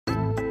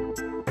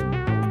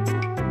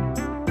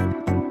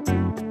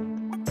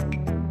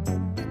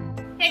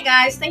Hey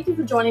guys, thank you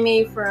for joining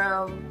me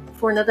for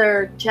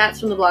another Chats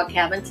from the Blog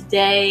Cabin.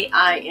 Today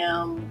I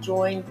am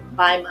joined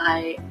by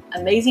my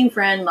amazing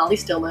friend Molly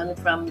Stillman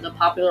from the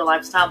popular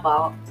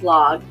lifestyle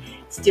blog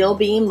Still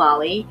Being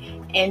Molly,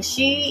 and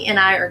she and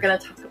I are going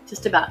to talk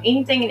just about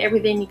anything and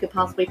everything you could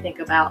possibly think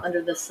about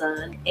under the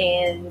sun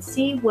and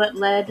see what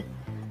led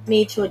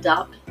me to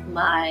adopt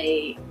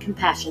my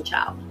compassion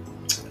child.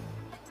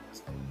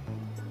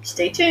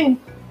 Stay tuned.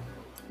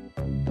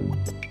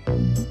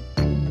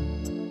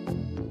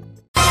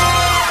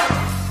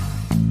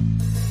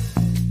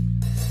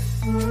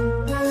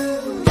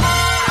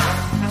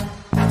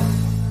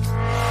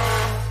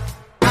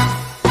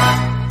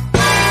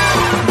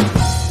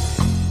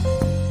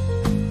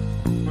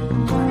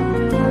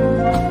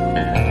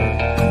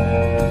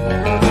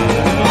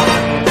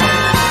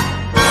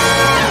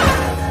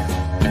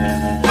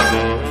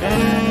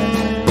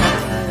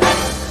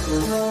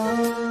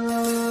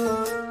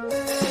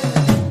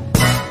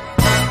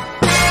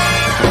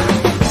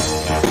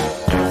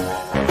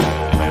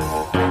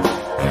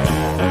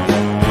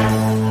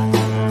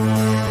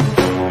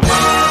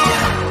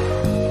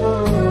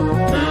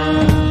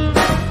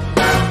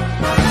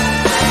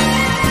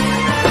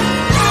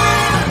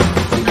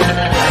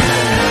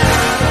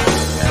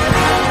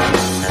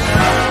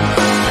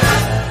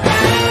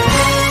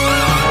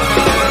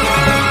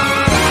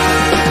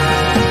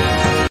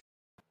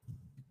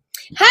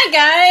 Hi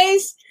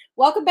guys,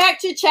 welcome back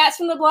to Chats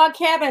from the Blog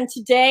Cabin.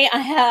 Today I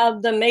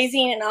have the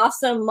amazing and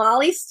awesome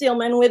Molly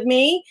Stillman with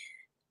me.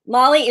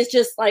 Molly is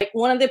just like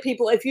one of the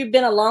people, if you've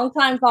been a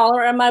long-time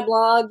follower on my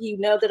blog, you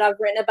know that I've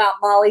written about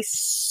Molly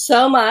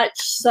so much.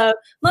 So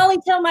Molly,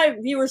 tell my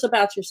viewers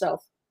about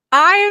yourself.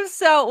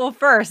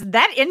 First,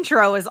 that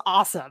intro is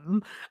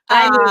awesome.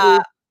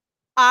 That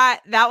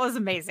was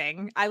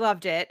amazing. I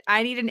loved it.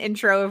 I need an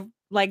intro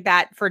like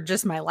that for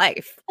just my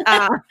life.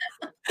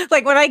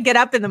 Like when I get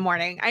up in the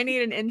morning, I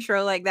need an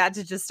intro like that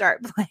to just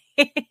start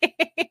playing.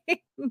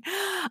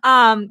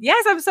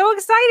 Yes, I'm so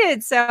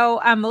excited. So,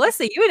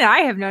 Melissa, you and I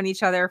have known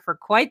each other for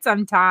quite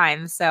some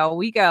time. So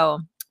we go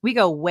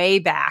way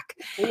back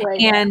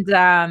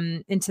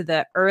into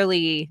the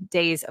early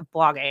days of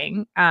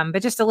blogging.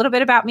 But just a little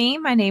bit about me.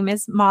 My name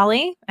is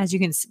Molly, as you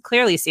can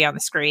clearly see on the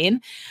screen.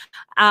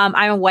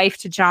 I'm a wife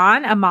to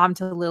John, a mom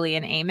to Lily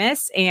and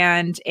Amos,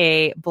 and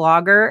a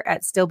blogger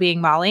at Still Being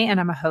Molly. And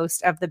I'm a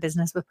host of the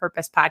Business with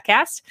Purpose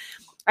podcast.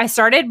 I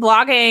started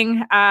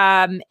blogging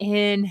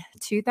in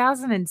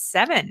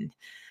 2007.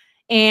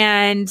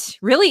 And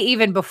really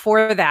even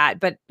before that,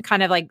 but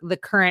kind of like the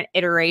current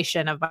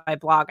iteration of my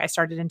blog, I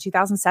started in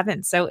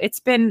 2007. So it's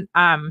been,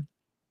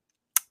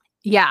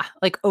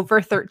 like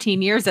over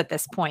 13 years at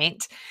this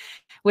point,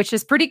 which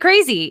is pretty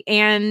crazy.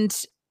 And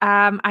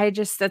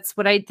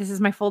this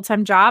is my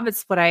full-time job.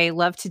 It's what I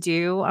love to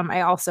do.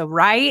 I also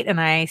write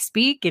and I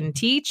speak and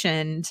teach,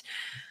 and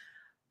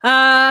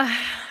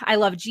I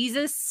love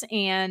Jesus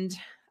and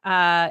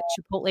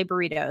Chipotle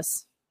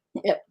burritos.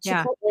 Yep.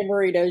 Chipotle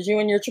burritos. You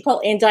and your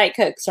Chipotle and Diet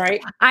Cokes,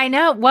 right? I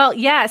know. Well,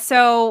 yeah.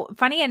 So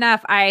funny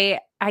enough, I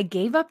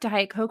gave up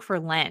Diet Coke for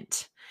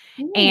Lent.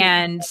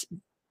 And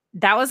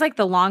that was like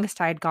the longest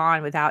I'd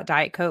gone without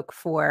Diet Coke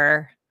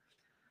for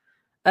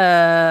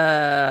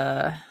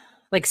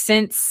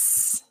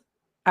since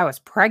I was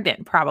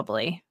pregnant,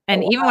 probably.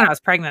 And even when I was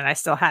pregnant, I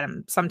still had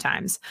them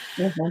sometimes.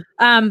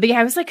 Mm-hmm. But yeah,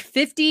 I was like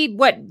 50.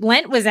 What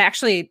Lent was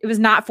actually, it was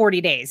not 40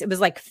 days. It was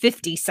like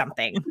 50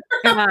 something.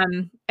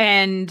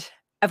 And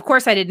of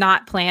course, I did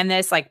not plan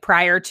this like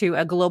prior to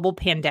a global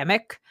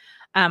pandemic.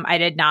 I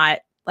did not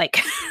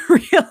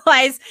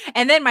realize.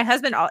 And then my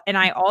husband and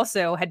I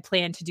also had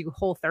planned to do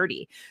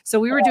Whole30. So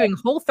we were doing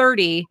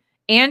Whole30,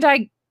 and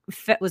I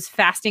was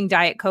fasting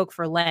Diet Coke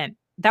for Lent.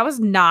 That was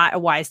not a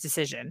wise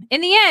decision.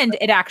 In the end,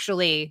 it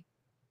actually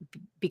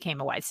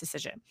became a wise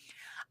decision.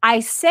 I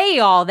say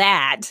all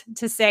that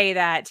to say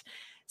that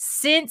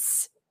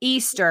since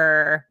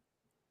Easter,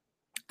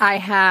 I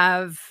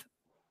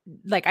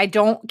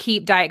don't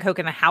keep Diet Coke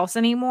in the house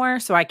anymore.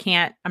 So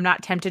I'm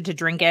not tempted to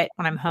drink it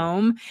when I'm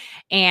home.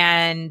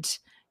 And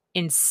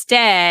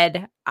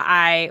instead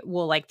I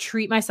will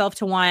treat myself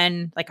to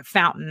one, like a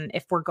fountain,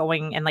 if we're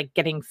going and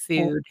getting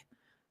food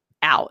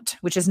out,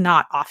 which is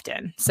not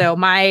often. So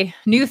my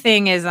new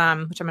thing is, which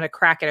I'm going to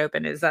crack it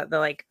open, is that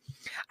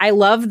I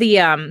love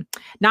the,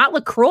 not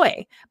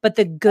LaCroix, but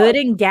the Good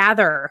and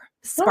Gather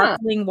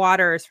sparkling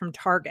waters from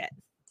Target.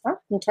 Oh,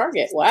 from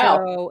Target. Wow.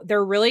 So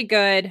they're really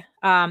good.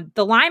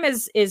 The lime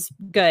is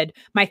good.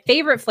 My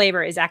favorite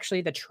flavor is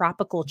actually the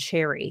tropical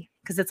cherry,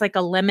 because it's like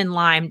a lemon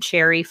lime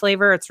cherry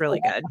flavor. It's really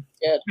good.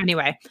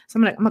 Anyway, so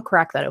I'm gonna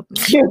crack that open.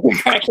 You're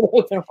cracking it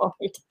open while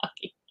we're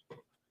talking.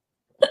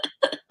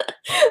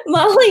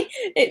 Molly,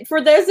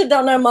 for those that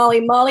don't know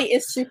Molly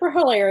is super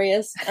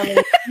hilarious. I mean,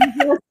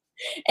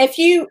 if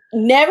you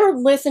never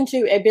listened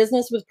to a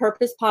Business with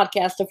Purpose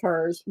podcast of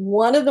hers,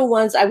 one of the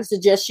ones I would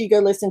suggest you go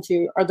listen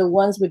to are the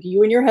ones with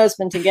you and your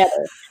husband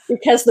together,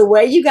 because the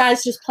way you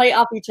guys just play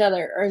off each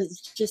other is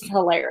just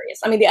hilarious.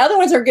 I mean, the other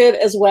ones are good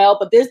as well,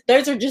 but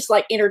those are just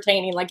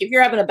entertaining. Like if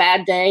you're having a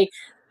bad day,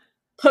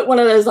 put one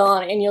of those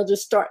on and you'll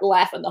just start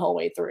laughing the whole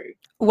way through.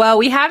 Well,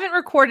 we haven't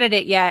recorded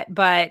it yet,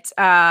 but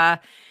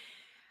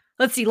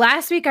let's see.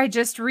 Last week I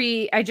just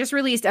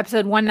released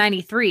episode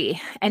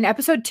 193, and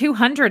episode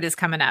 200 is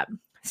coming up.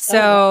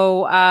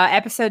 So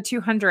episode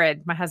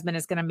 200, my husband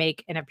is going to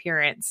make an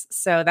appearance.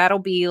 So that'll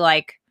be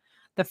like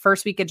the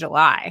first week of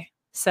July.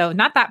 So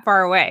not that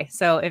far away.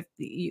 So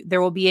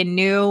there will be a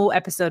new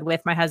episode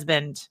with my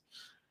husband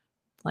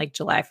like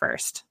July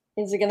 1st.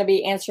 Is it going to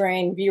be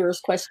answering viewers'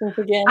 questions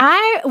again?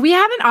 We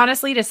haven't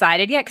honestly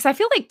decided yet, because I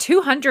feel like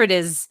 200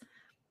 is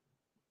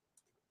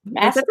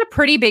that's a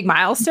pretty big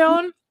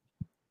milestone.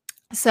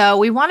 So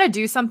we want to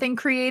do something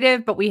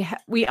creative, but we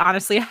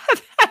honestly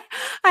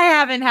I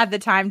haven't had the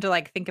time to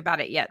like think about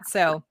it yet.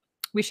 So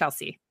we shall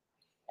see.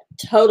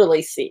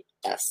 Totally see.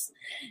 Yes.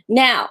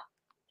 Now,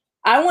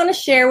 I want to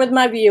share with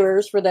my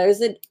viewers, for those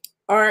that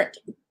aren't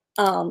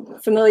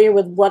familiar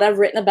with what I've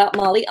written about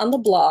Molly on the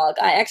blog,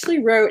 I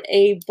actually wrote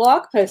a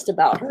blog post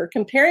about her,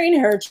 comparing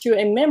her to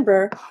a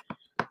member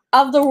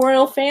of the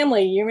royal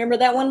family. You remember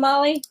that one,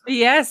 Molly?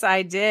 Yes,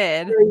 I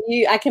did.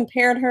 I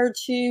compared her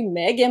to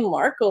Meghan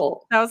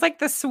Markle. That was like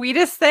the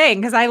sweetest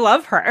thing, because I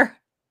love her.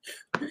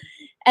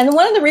 And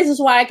one of the reasons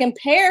why I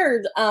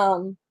compared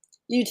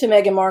you to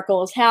Meghan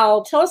Markle is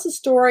tell us a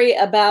story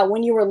about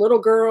when you were a little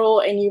girl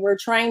and you were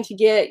trying to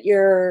get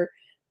your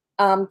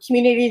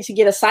community to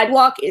get a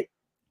sidewalk.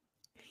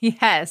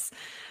 Yes.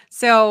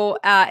 So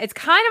it's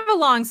kind of a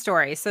long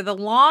story. So the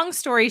long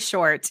story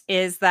short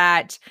is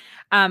that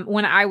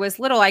when I was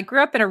little, I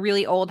grew up in a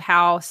really old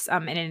house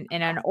in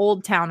an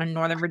old town in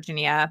Northern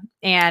Virginia,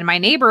 and my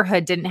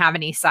neighborhood didn't have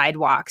any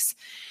sidewalks.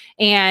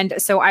 And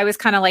so I was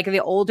kind of like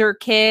the older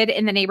kid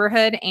in the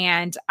neighborhood,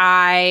 and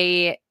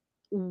I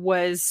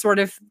was sort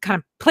of kind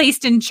of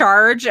placed in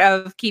charge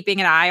of keeping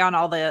an eye on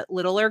all the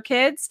littler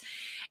kids.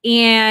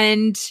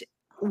 And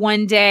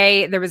one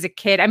day there was a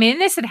kid, I mean,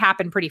 this had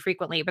happened pretty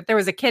frequently, but there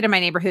was a kid in my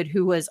neighborhood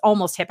who was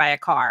almost hit by a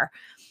car.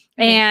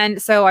 Mm-hmm.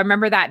 And so I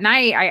remember that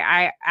night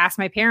I asked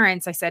my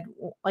parents, I said,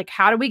 like,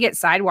 how do we get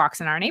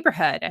sidewalks in our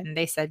neighborhood? And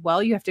they said,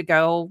 well, you have to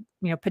go,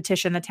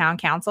 petition the town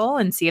council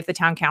and see if the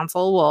town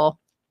council will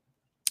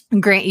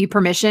grant you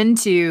permission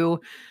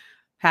to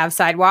have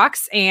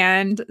sidewalks.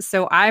 And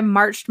so I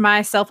marched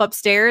myself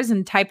upstairs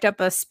and typed up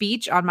a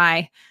speech on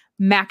my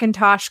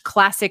Macintosh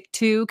Classic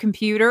 2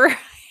 computer.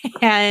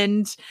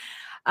 And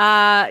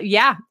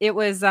it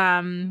was,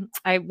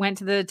 I went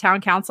to the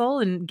town council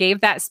and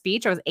gave that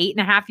speech. I was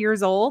 8.5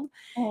 years old.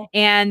 Oh.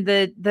 And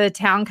the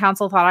town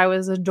council thought I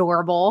was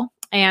adorable.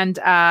 And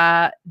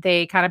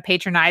they kind of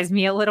patronized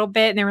me a little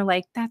bit, and they were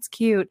like, that's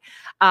cute.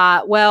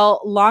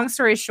 Well, long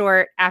story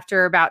short,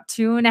 after about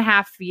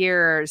 2.5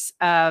 years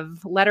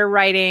of letter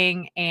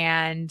writing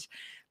and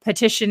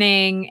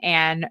petitioning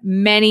and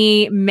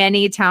many,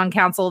 many town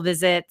council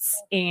visits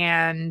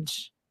and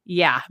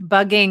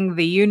bugging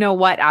the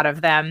you-know-what out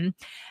of them,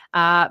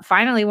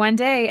 finally one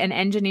day an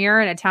engineer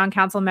and a town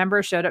council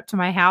member showed up to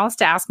my house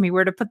to ask me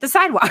where to put the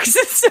sidewalks.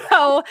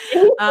 So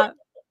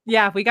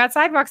we got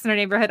sidewalks in our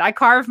neighborhood. I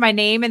carved my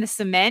name in the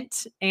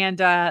cement, and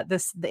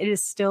it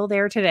is still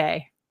there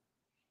today.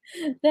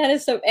 That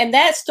is so, and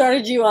that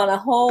started you on a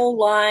whole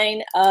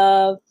line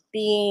of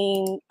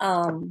being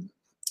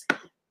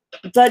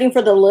voting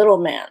for the little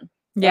man.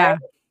 Right?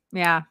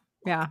 Yeah.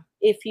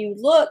 If you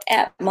look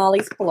at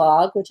Molly's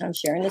blog, which I'm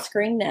sharing the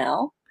screen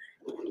now,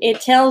 it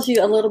tells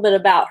you a little bit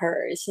about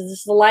her. It says this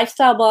is a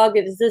lifestyle blog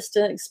that exists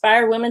to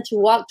inspire women to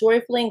walk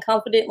joyfully and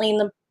confidently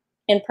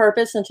in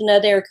purpose, and to know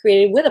they are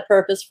created with a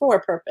purpose for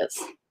a purpose.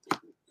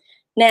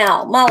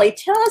 Now, Molly,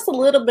 tell us a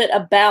little bit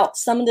about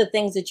some of the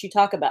things that you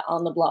talk about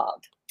on the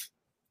blog.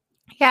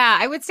 Yeah,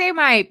 I would say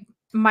my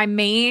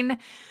main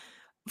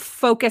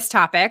focus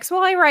topics.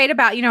 Well, I write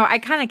about, I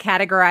kind of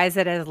categorize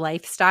it as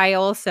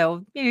lifestyle.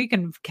 So, you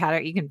can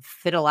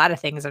fit a lot of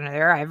things under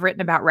there. I've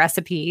written about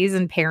recipes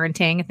and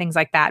parenting and things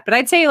like that. But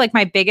I'd say like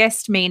my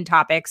biggest main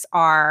topics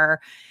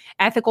are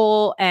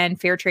ethical and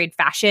fair trade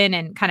fashion,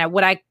 and kind of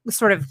what I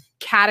sort of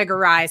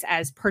categorize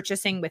as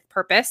purchasing with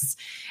purpose.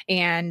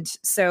 And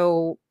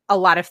so a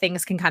lot of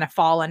things can kind of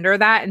fall under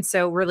that. And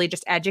so really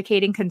just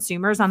educating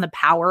consumers on the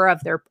power of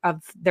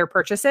their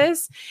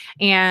purchases,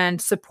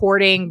 and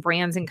supporting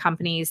brands and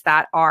companies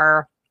that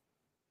are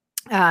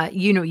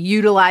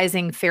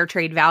utilizing fair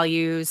trade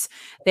values.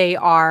 They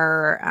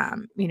are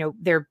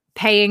they're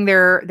paying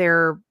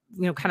their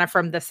kind of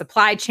from the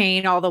supply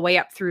chain all the way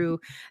up through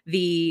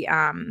the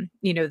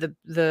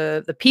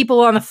the people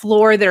on the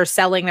floor that are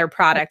selling their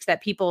product,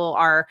 that people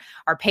are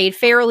paid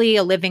fairly,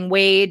 a living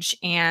wage,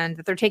 and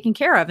that they're taken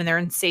care of and they're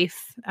in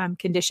safe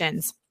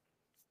conditions.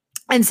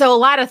 And so a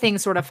lot of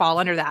things sort of fall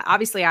under that.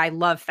 Obviously, I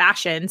love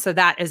fashion, so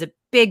that is a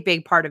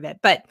big part of it,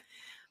 but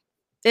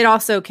it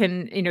also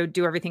can,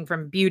 do everything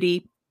from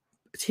beauty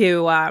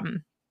to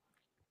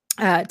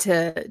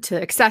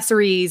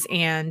accessories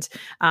and,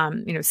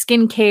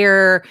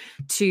 skincare,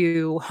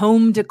 to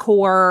home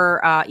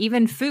decor,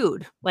 even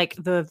food, like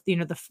the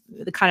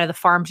kind of the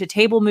farm to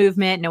table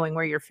movement, knowing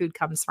where your food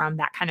comes from,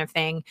 that kind of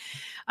thing.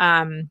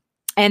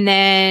 And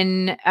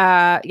then,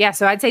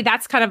 so I'd say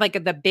that's kind of like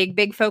the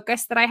big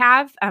focus that I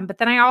have. But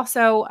then I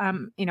also,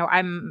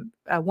 I'm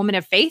a woman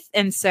of faith.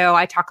 And so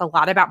I talk a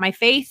lot about my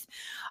faith,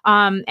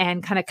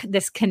 and kind of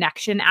this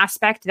connection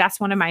aspect. That's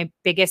one of my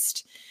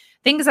biggest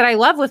things that I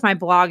love with my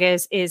blog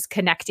is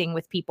connecting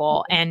with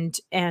people and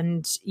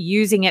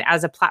using it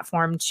as a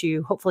platform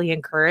to hopefully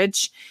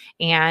encourage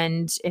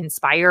and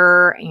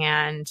inspire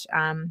and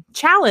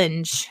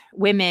challenge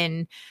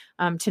women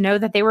to know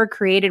that they were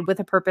created with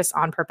a purpose,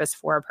 on purpose,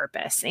 for a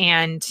purpose.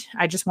 And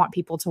I just want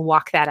people to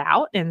walk that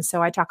out. And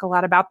so I talk a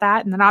lot about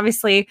that. And then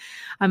obviously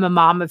I'm a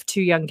mom of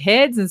 2 young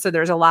kids. And so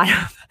there's a lot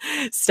of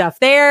stuff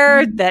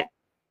there that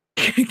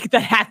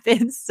that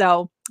happens.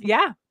 So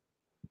yeah.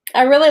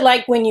 I really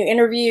like when you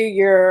interview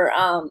your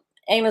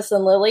Amos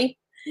and Lily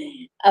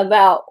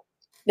about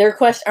their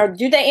question, or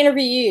do they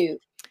interview you?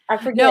 I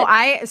forget.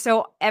 No,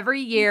 so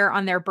every year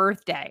on their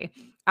birthday,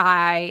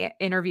 I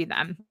interview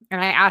them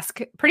and I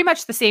ask pretty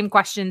much the same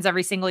questions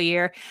every single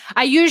year.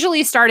 I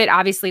usually start it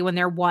obviously when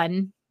they're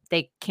 1,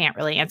 they can't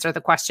really answer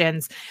the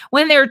questions.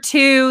 When they're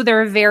 2,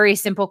 they're very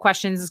simple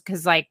questions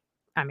because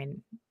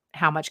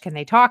how much can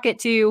they talk it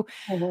to?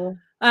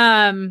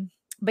 Mm-hmm.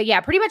 But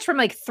yeah, pretty much from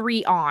like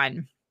 3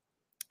 on,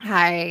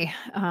 I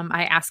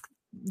ask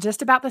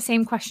just about the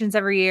same questions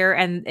every year.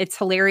 And it's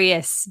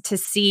hilarious to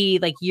see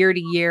like year to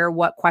year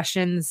what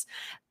questions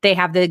they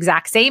have the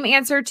exact same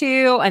answer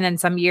to. And then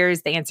some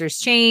years the answers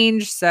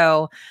change.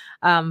 So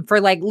for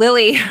like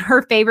Lily,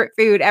 her favorite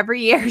food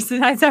every year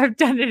since I've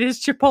done it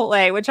is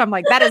Chipotle, which I'm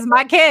like, that is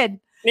my kid.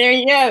 There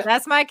you go.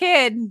 That's my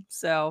kid.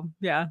 So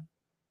yeah.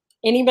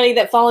 Anybody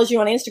that follows you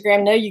on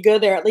Instagram know you go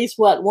there at least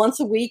once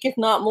a week, if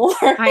not more.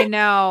 I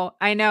know.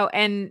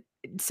 And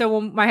so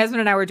when my husband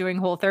and I were doing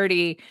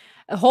Whole30,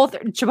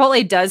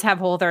 Chipotle does have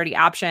Whole30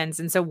 options.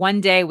 And so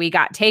one day we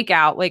got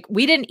takeout. Like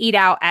we didn't eat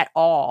out at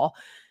all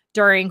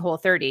during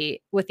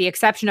Whole30, with the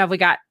exception of we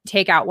got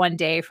takeout one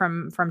day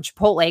from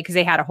Chipotle because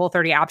they had a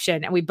Whole30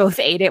 option and we both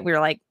ate it. We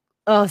were like,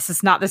 oh, this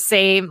is not the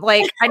same.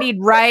 Like I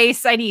need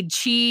rice, I need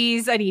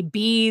cheese, I need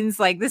beans.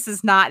 Like this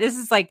is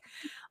like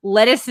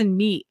lettuce and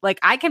meat. Like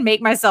I can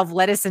make myself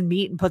lettuce and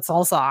meat and put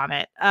salsa on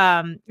it.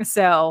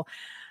 So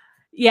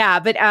yeah,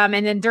 but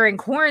and then during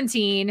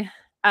quarantine,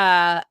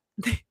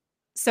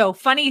 so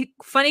funny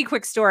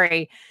quick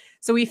story.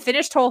 So we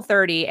finished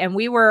Whole30 and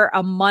we were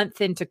a month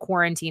into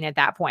quarantine at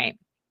that point.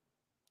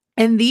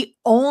 And the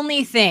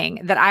only thing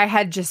that I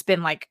had just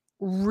been like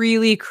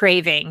really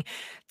craving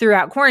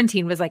throughout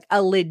quarantine was like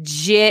a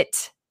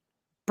legit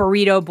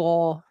burrito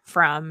bowl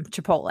from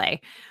Chipotle.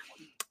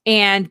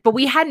 But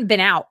we hadn't been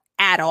out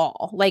at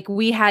all. Like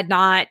we had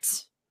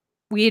not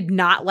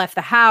left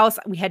the house.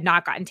 We had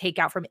not gotten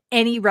takeout from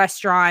any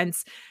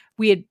restaurants.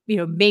 We had,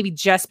 maybe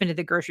just been to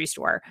the grocery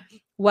store.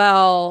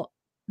 Well,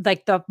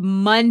 like the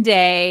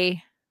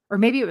Monday, or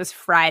maybe it was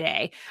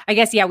Friday, I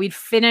guess. Yeah. We'd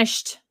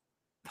finished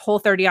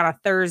Whole30 on a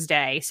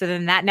Thursday. So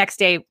then that next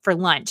day for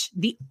lunch,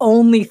 the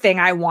only thing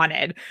I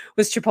wanted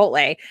was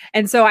Chipotle.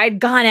 And so I'd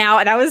gone out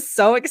and I was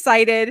so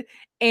excited.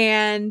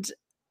 And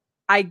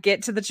I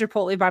get to the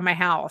Chipotle by my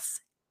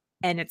house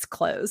and it's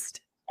closed.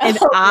 And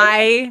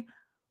I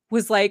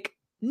was like,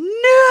 no,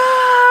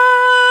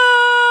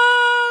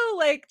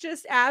 like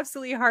just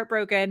absolutely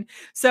heartbroken.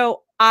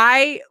 So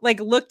I like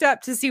looked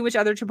up to see which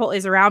other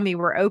Chipotles around me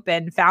were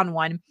open, found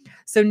one.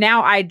 So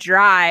now I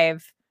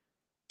drive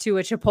to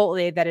a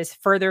Chipotle that is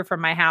further from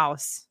my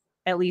house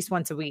at least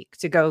once a week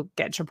to go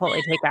get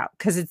Chipotle takeout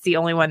because it's the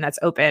only one that's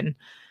open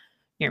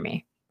near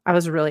me. I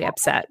was really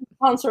upset.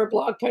 Sponsor a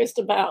blog post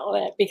about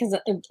it because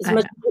as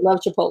much as you love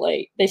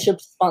Chipotle, they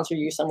should sponsor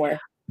you somewhere.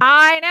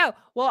 I know.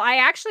 Well, I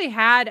actually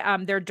had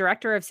their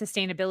director of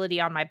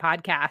sustainability on my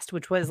podcast,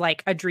 which was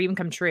like a dream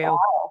come true.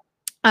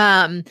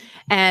 Wow.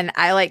 And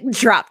I like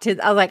dropped it.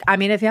 I was like, I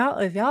mean, if y'all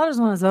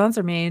just want to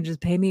sponsor me and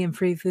just pay me in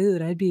free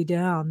food, I'd be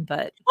down.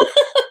 But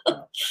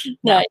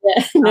not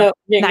yet. No,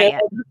 not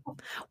yet.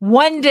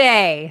 One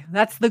day,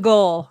 that's the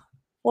goal.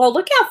 Well,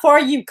 look how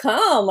far you've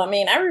come. I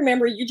mean, I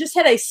remember you just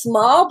had a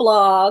small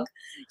blog,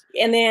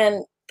 and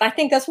then I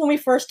think that's when we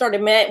first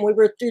started met, and we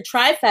were through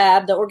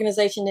TriFab, the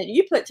organization that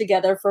you put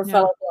together for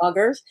fellow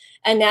bloggers.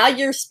 And now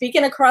you're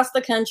speaking across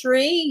the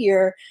country.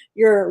 You're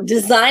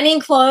designing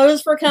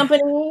clothes for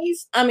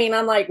companies. I mean,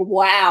 I'm like,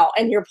 wow.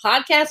 And your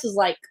podcast is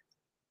like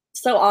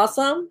so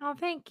awesome. Oh,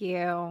 thank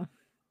you.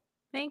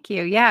 Thank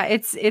you. Yeah,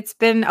 it's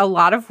been a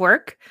lot of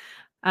work.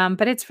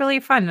 But it's really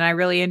fun and I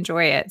really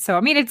enjoy it. So,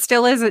 I mean, it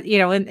still is,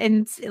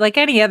 and like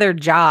any other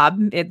job,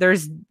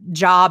 there's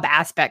job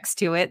aspects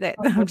to it that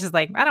I'm just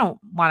like, I don't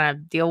want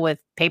to deal with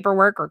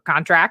paperwork or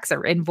contracts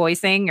or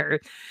invoicing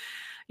or,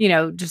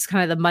 just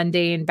kind of the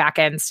mundane back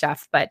end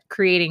stuff. But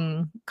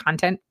creating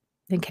content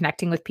and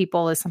connecting with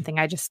people is something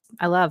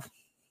I love.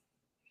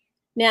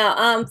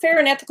 Now, fair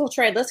and ethical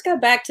trade. Let's go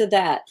back to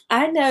that.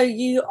 I know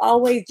you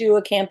always do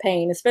a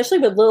campaign, especially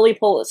with Lily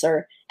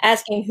Pulitzer,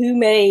 asking who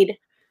made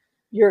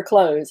your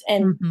clothes.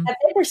 And have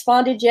they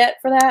responded yet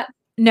for that?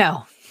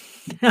 No.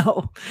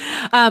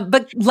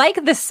 But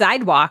like the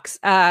sidewalks,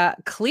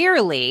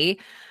 clearly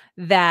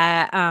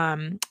that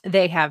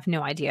they have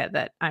no idea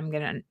that I'm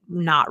going to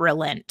not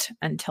relent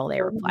until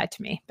they reply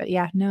to me. But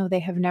yeah, no, they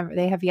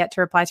have yet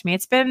to reply to me.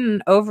 It's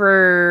been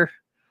over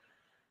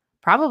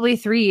probably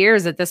 3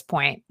 years at this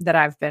point that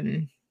I've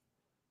been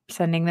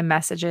sending them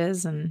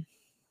messages, and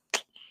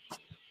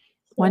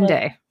one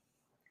day.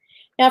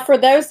 Now, for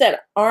those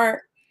that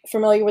aren't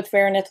familiar with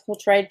fair and ethical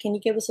trade, can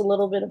you give us a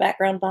little bit of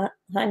background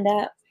behind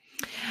that?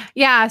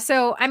 Yeah.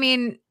 So, I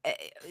mean,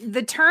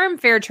 the term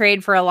fair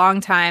trade for a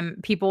long time,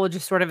 people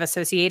just sort of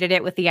associated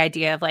it with the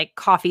idea of like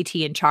coffee,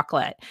 tea, and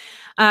chocolate.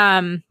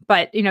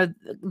 But,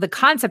 the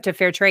concept of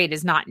fair trade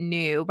is not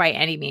new by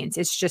any means.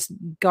 It's just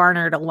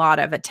garnered a lot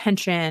of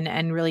attention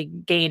and really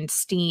gained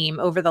steam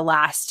over the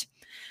last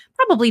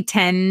probably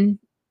 10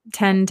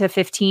 to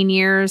 15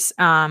 years.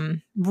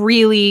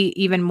 Really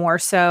even more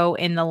so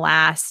in the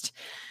last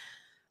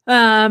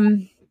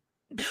 5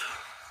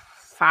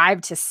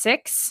 to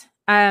 6.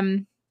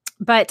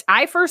 But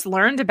I first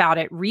learned about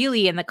it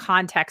really in the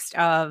context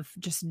of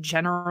just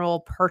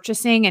general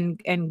purchasing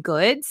and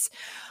goods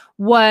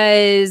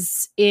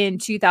was in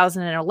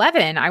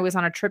 2011. I was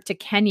on a trip to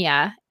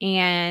Kenya,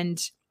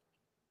 and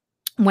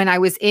when I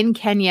was in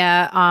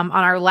Kenya, on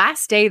our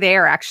last day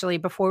there, actually,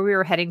 before we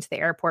were heading to the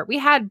airport, we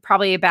had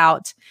probably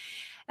about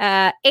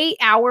 8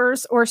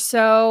 hours or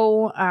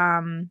so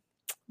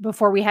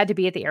before we had to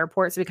be at the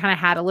airport. So we kind of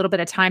had a little bit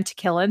of time to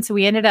kill in. So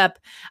we ended up,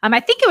 I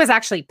think it was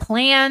actually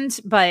planned,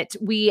 but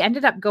we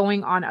ended up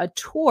going on a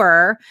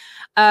tour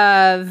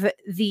of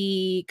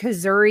the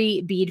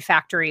Kazuri bead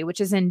factory, which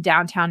is in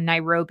downtown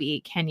Nairobi,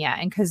 Kenya.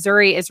 And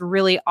Kazuri is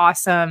really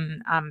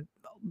awesome.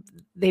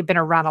 They've been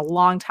around a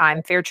long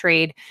time, fair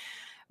trade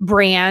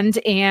brand,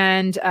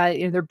 and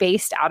they're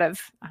based out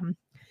of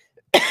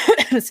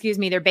excuse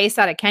me, they're based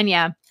out of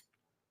Kenya,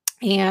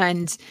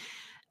 and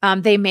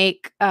they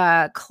make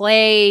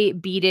clay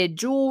beaded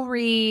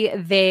jewelry.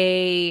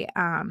 They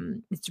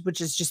which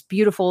is just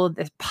beautiful,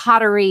 the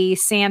pottery,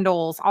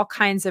 sandals, all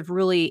kinds of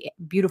really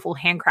beautiful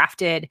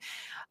handcrafted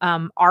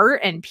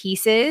art and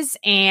pieces,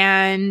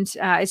 and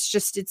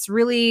it's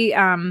really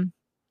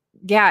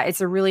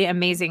it's a really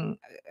amazing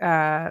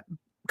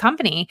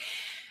company.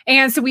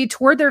 And so we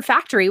toured their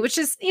factory, which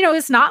is,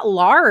 it's not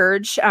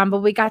large, but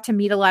we got to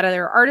meet a lot of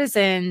their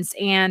artisans.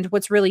 And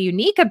what's really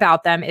unique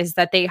about them is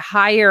that they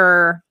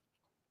hire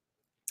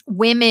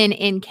women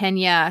in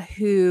Kenya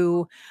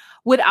who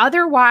would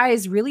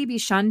otherwise really be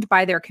shunned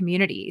by their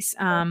communities.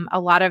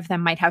 A lot of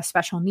them might have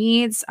special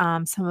needs.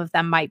 Some of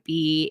them might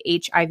be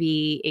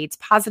HIV/AIDS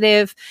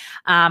positive.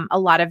 A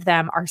lot of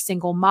them are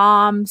single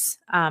moms.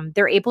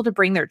 They're able to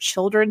bring their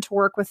children to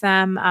work with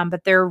them,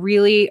 but they're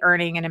really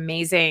earning an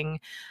amazing,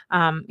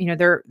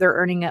 they're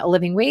earning a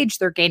living wage.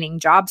 They're gaining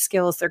job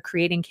skills. They're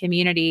creating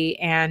community.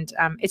 And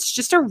it's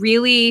just a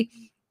really,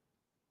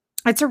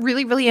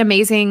 really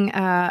amazing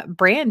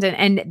brand.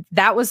 And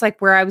that was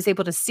like where I was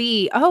able to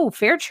see,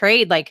 fair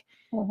trade, like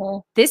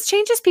this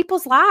changes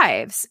people's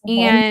lives.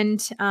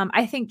 And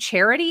I think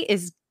charity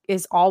is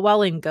all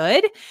well and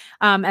good.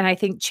 And I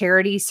think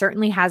charity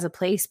certainly has a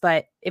place,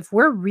 but if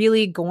we're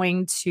really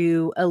going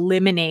to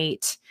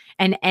eliminate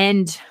and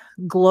end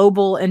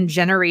global and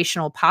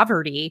generational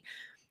poverty,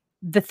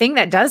 the thing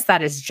that does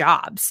that is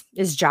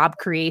job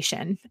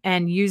creation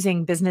and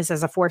using business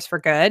as a force for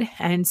good.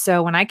 And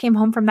so when I came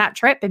home from that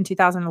trip in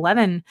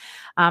 2011,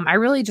 I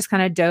really just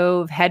kind of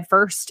dove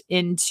headfirst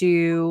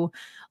into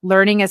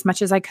learning as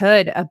much as I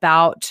could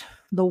about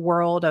the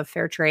world of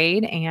fair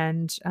trade,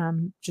 and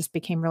just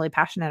became really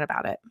passionate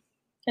about it.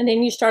 And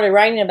then you started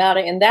writing about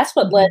it, and that's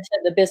what led to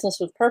the Business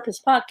with Purpose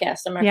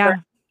podcast. Am I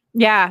correct?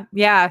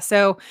 Yeah.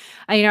 So,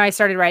 I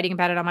started writing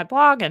about it on my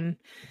blog and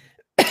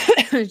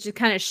just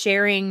kind of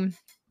sharing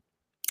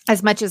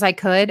as much as I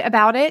could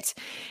about it.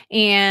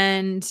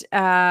 And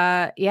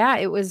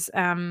it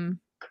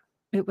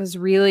was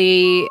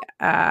really,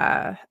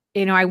 I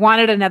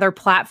wanted another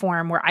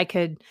platform where I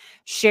could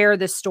share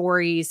the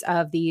stories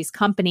of these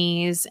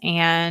companies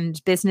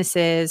and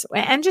businesses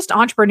and just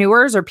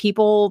entrepreneurs or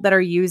people that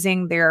are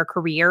using their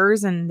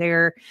careers and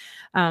their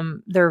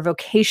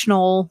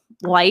vocational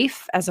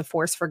life as a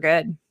force for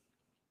good.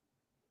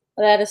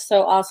 That is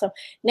so awesome.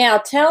 Now,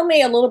 tell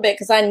me a little bit,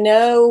 because I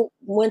know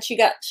once you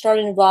got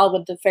started involved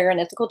with the fair and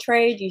ethical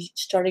trade, you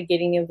started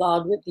getting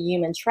involved with the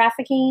human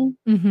trafficking.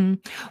 Mm-hmm.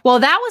 Well,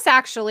 that was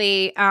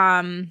actually,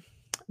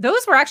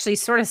 those were actually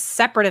sort of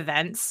separate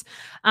events.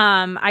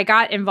 I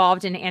got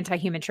involved in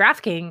anti-human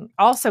trafficking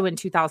also in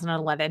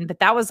 2011, but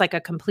that was like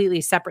a completely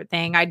separate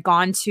thing. I'd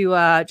gone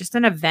to just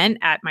an event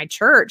at my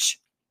church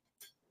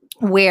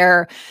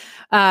where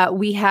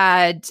we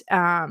had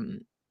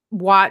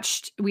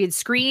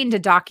screened a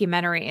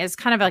documentary. It's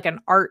kind of like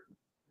an art,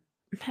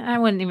 I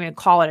wouldn't even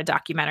call it a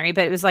documentary,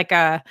 but it was like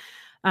a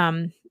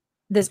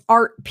this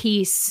art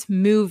piece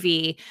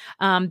movie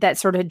that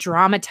sort of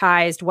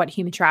dramatized what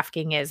human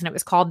trafficking is, and it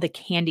was called The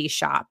Candy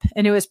Shop,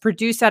 and it was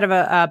produced out of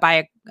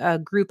by a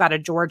group out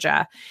of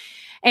Georgia.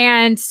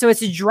 And so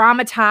it's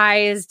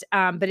dramatized,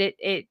 but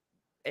it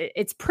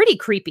it's pretty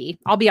creepy,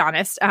 I'll be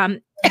honest.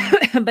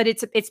 But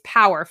it's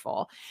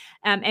powerful.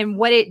 And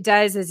what it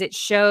does is it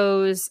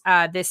shows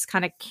this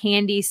kind of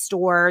candy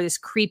store, this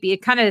creepy,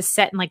 it kind of is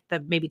set in like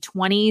the maybe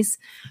 20s.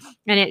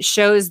 And it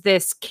shows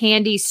this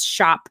candy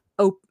shop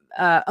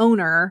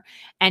owner,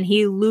 and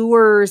he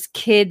lures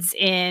kids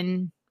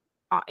in,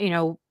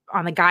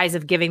 on the guise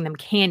of giving them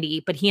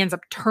candy, but he ends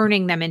up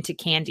turning them into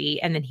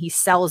candy. And then he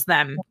sells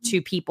them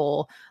to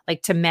people,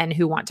 like to men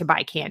who want to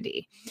buy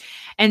candy.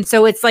 And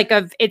so it's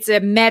a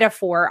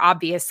metaphor,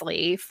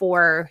 obviously,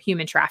 for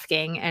human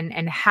trafficking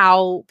and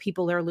how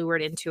people are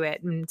lured into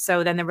it. And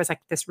so then there was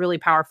like this really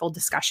powerful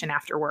discussion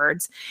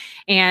afterwards.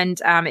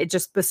 And it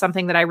just was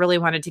something that I really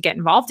wanted to get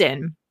involved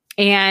in.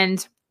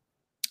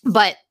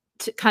 But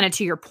kind of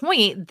to your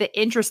point, the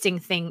interesting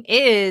thing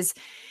is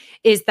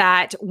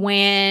that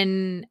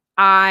when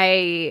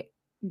I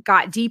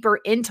got deeper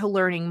into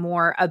learning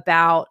more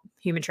about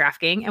human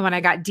trafficking, and when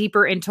I got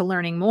deeper into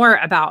learning more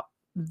about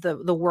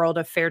the world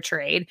of fair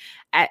trade,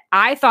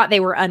 I thought they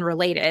were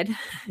unrelated.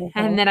 Mm-hmm.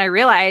 And then I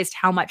realized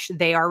how much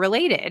they are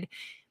related,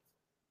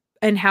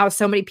 and how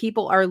so many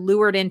people are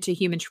lured into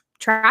human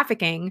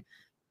trafficking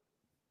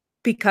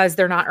because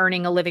they're not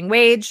earning a living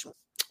wage,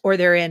 or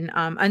they're in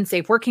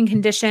unsafe working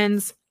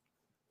conditions,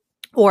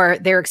 or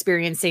they're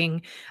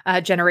experiencing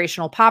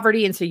generational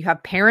poverty. And so you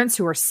have parents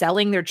who are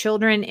selling their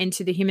children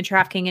into the human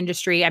trafficking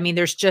industry. I mean,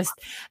 there's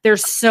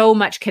so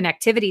much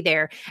connectivity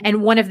there.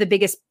 And one of the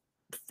biggest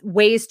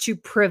ways to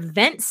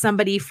prevent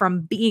somebody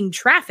from being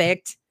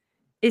trafficked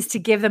is to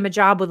give them a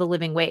job with a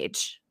living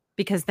wage,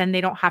 because then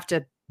they don't have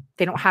to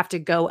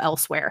go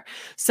elsewhere.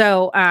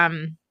 So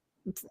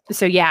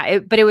yeah,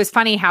 but it was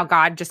funny how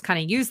God just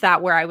kind of used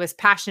that, where I was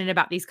passionate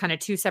about these kind of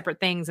two separate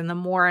things. And the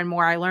more and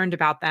more I learned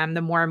about them,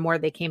 the more and more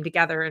they came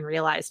together, and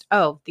realized,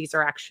 oh, these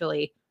are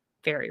actually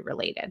very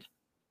related.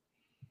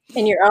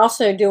 And you're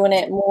also doing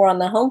it more on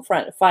the home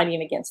front,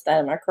 fighting against that.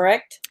 Am I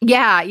correct?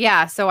 Yeah.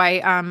 Yeah. So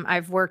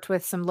I've worked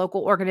with some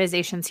local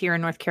organizations here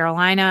in North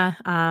Carolina,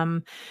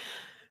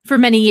 for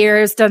many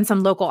years, done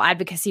some local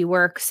advocacy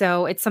work.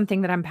 So it's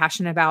something that I'm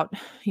passionate about,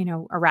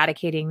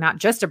 eradicating, not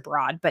just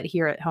abroad, but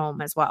here at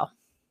home as well.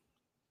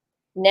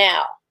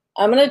 Now,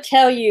 I'm going to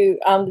tell you,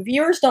 the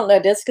viewers don't know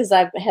this because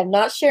I have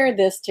not shared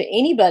this to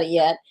anybody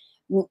yet,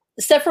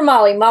 except for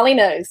Molly. Molly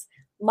knows.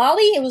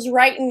 Molly was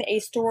writing a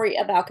story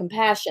about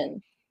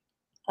compassion,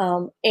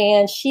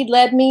 and she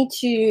led me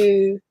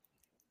to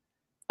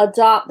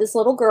adopt this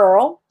little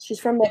girl. She's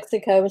from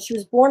Mexico, and she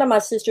was born on my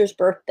sister's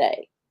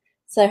birthday.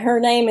 So her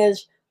name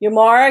is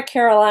Yomara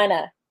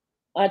Carolina.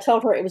 I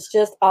told her it was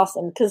just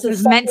awesome because it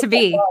was meant to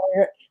be.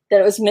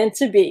 That it was meant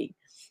to be.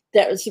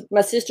 That was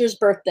my sister's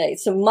birthday.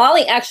 So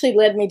Molly actually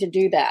led me to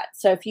do that.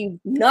 So if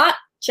you've not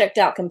checked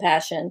out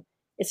Compassion,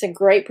 it's a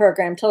great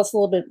program. Tell us a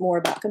little bit more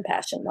about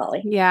Compassion,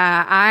 Molly.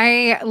 Yeah,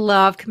 I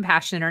love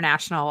Compassion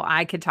International.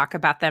 I could talk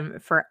about them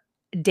for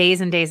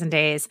days and days and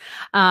days.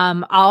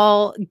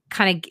 I'll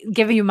kind of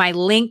give you my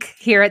link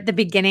here at the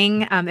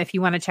beginning. If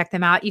you want to check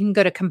them out, you can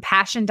go to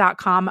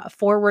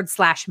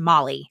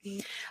compassion.com/Molly.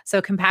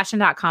 So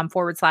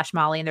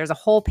compassion.com/Molly. And there's a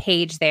whole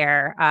page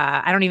there.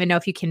 I don't even know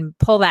if you can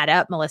pull that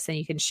up, Melissa, and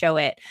you can show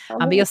it.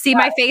 But you'll see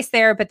my face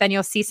there, but then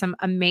you'll see some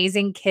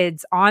amazing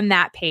kids on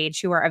that page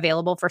who are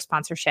available for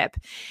sponsorship.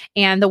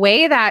 And the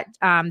way that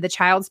the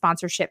child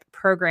sponsorship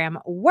program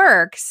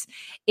works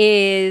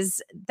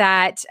is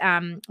that,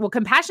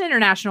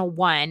 Compassion International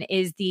One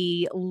is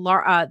the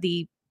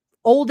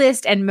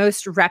oldest and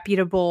most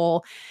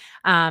reputable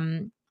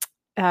child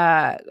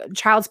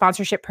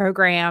sponsorship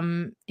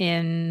program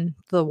in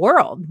the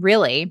world,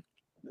 really.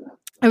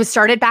 It was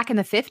started back in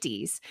the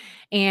 50s.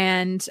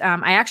 And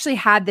I actually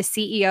had the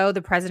CEO,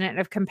 the president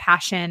of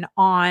Compassion,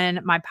 on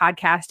my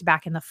podcast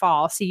back in the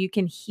fall. So you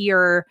can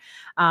hear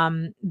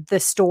the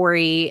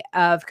story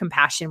of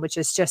Compassion, which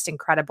is just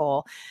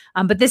incredible.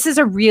 But this is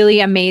a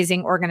really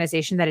amazing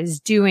organization that is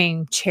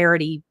doing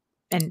charity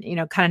and,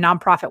 kind of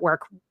nonprofit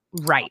work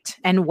right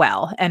and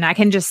well. And I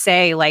can just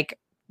say, like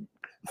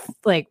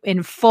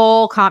in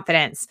full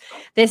confidence,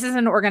 this is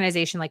an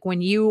organization, like when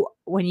you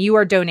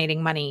are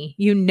donating money,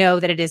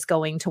 that it is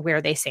going to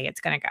where they say it's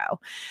going to go.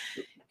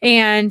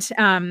 And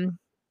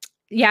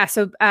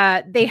so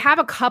they have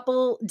a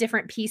couple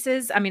different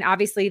pieces. I mean,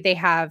 obviously they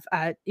have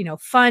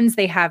funds.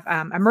 They have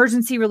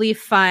emergency relief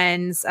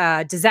funds,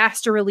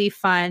 disaster relief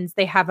funds.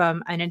 They have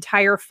an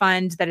entire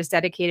fund that is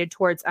dedicated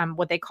towards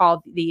what they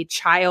call the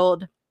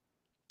child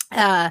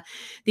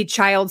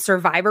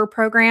survivor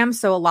program.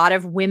 So a lot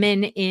of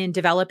women in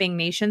developing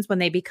nations, when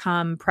they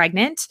become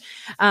pregnant,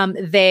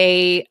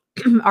 they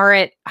are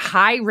at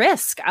high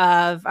risk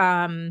of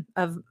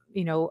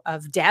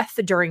death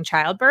during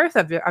childbirth,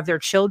 of their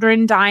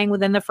children dying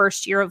within the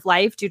first year of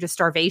life due to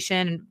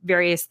starvation and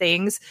various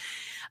things.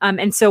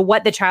 And so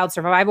what the child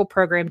survival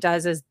program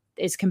does is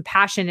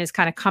Compassion is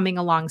kind of coming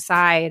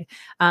alongside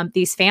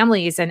these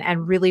families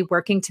and really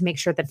working to make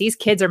sure that these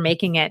kids are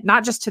making it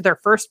not just to their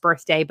first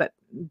birthday, but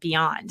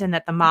beyond, and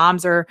that the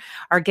moms are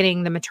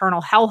getting the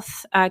maternal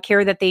health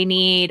care that they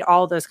need,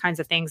 all those kinds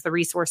of things, the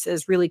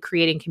resources, really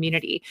creating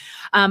community.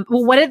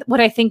 Well, what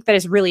I think that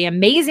is really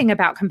amazing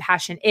about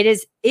Compassion, it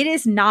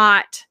is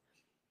not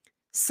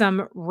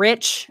some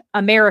rich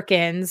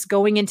Americans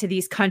going into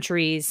these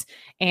countries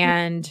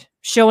and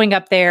showing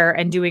up there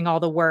and doing all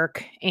the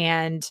work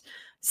and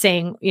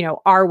saying,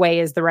 our way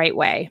is the right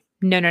way.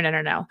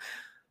 No.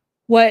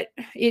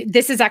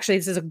 This is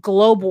a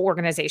global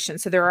organization.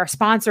 So there are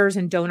sponsors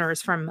and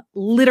donors from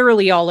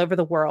literally all over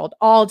the world,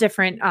 all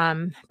different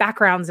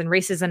backgrounds and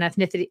races and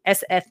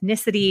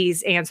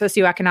ethnicities and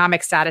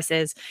socioeconomic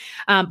statuses.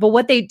 But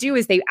what they do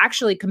is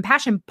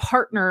Compassion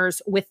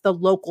partners with the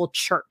local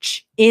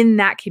church in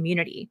that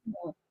community.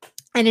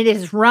 And it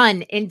is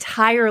run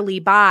entirely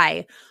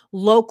by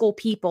local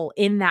people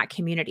in that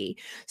community.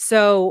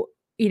 So,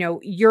 you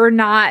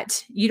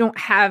don't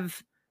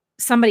have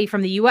somebody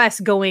from the US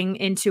going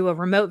into a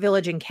remote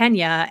village in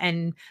Kenya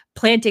and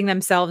planting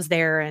themselves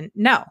there. And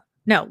no,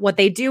 what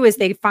they do is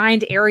they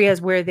find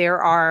areas where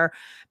there are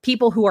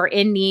people who are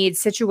in need,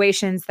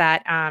 situations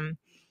that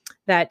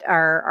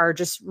are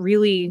just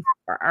really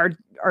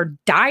are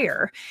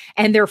dire,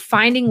 and they're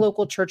finding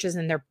local churches,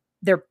 and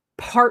they're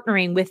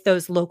partnering with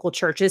those local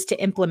churches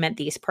to implement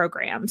these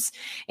programs.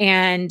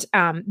 And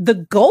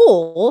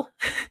the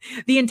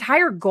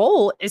entire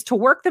goal is to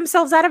work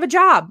themselves out of a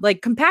job.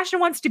 Like, Compassion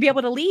wants to be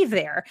able to leave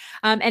there.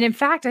 And in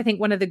fact, I think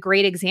one of the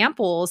great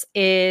examples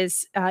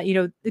is,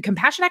 the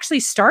Compassion actually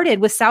started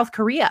with South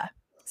Korea.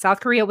 South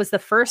Korea was the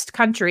first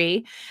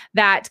country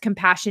that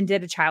Compassion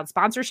did a child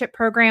sponsorship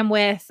program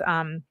with,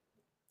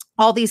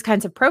 all these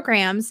kinds of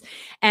programs.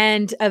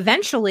 And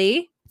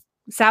eventually,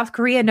 South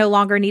Korea no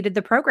longer needed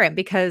the program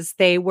because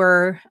they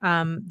were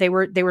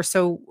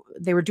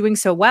doing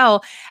so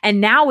well.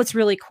 And now what's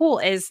really cool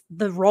is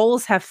the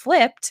roles have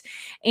flipped,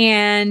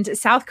 and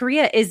South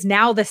Korea is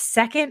now the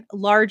second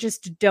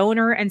largest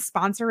donor and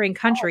sponsoring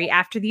country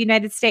after the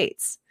United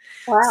States.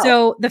 Wow.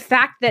 So the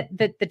fact that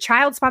the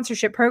child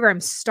sponsorship program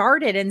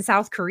started in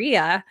South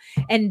Korea,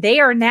 and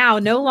they are now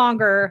no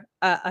longer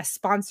a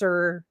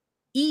sponsor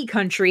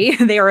country,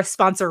 they are a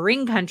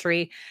sponsoring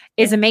country,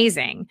 is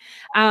amazing.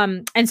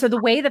 And so the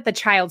way that the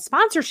child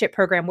sponsorship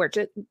program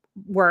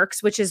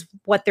works, which is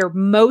what they're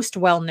most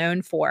well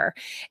known for,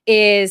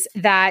 is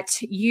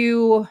that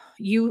you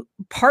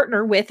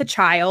partner with a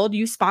child,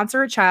 you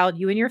sponsor a child,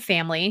 you and your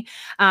family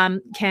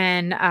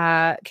can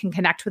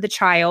connect with a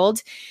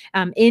child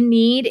in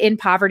need, in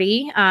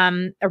poverty,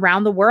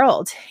 around the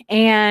world.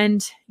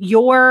 And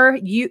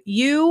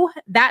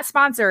that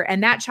sponsor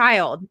and that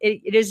child,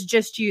 it is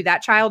just you.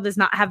 That child does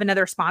not have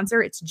another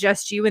sponsor. It's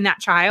just you and that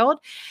child.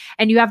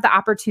 And you have the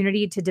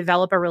opportunity to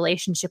develop a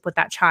relationship with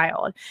that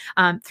child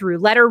through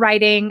letter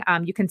writing.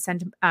 You can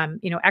send,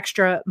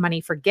 extra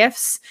money for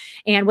gifts.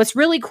 And what's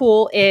really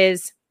cool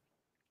is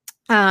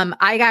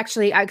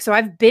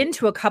I've been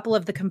to a couple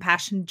of the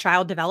Compassion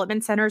Child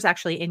Development Centers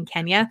actually in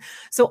Kenya.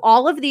 So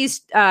all of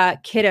these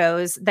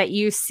kiddos that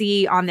you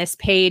see on this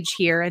page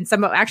here, and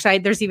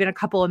there's even a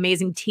couple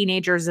amazing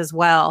teenagers as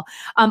well.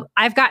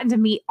 I've gotten to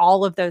meet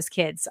all of those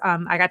kids.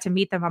 I got to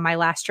meet them on my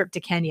last trip to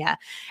Kenya,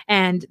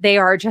 and they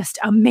are just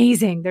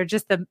amazing. They're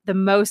just the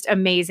most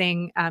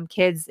amazing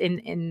kids.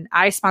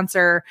 I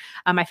sponsor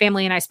my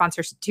family, and I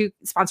sponsor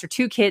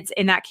two kids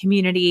in that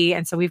community,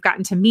 and so we've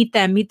gotten to meet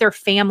them, meet their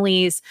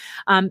families.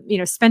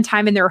 Spend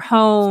time in their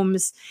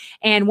homes.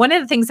 And one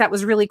of the things that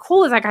was really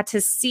cool is I got to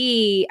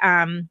see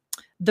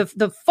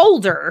the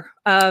folder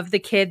of the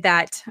kid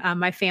that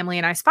my family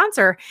and I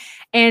sponsor.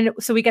 And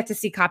so we get to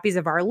see copies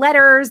of our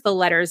letters, the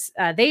letters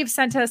they've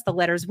sent us, the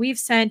letters we've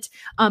sent,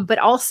 but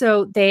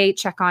also they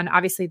check on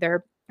obviously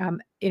their,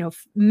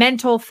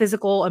 mental,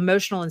 physical,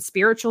 emotional, and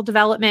spiritual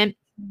development.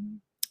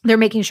 They're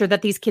making sure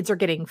that these kids are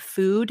getting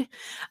food.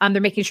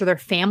 They're making sure their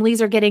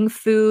families are getting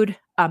food,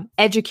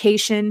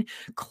 education,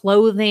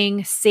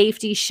 clothing,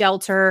 safety,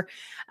 shelter.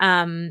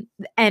 And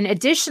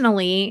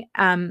additionally,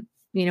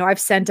 I've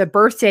sent a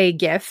birthday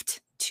gift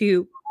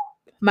to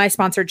my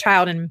sponsored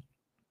child in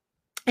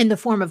the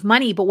form of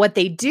money. But what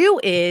they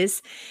do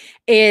is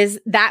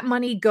that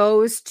money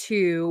goes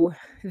to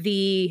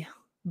the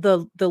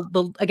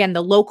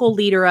local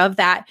leader of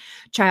that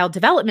child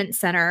development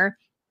center.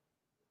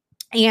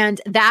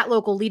 And that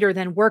local leader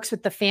then works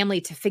with the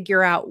family to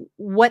figure out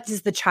what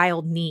does the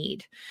child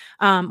need,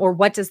 or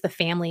what does the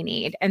family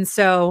need. And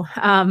so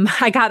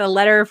I got a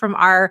letter from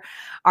our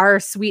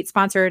sweet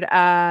sponsored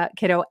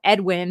kiddo,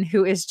 Edwin,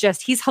 who is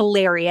he's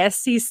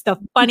hilarious. He's the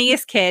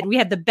funniest kid. We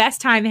had the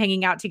best time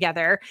hanging out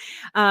together.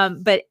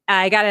 But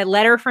I got a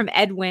letter from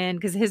Edwin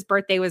because his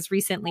birthday was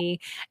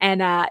recently.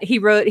 And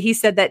he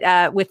said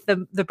that with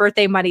the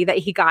birthday money that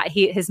he got,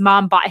 his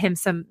mom bought him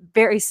some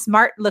very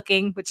smart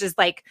looking, which is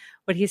like,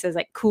 but he says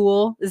like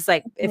cool is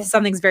like, if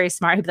something's very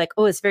smart, he'd be like,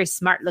 oh, it's very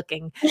smart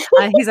looking.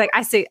 He's like,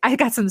 I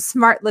got some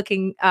smart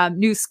looking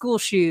new school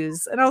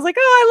shoes. And I was like,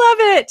 oh,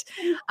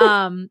 I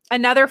love it.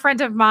 Another friend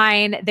of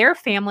mine, their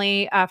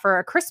family for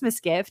a Christmas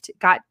gift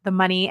got the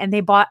money and they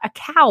bought a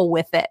cow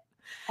with it.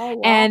 Oh,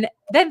 wow. And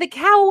then the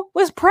cow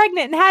was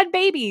pregnant and had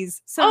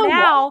babies. So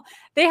now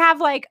they have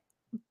like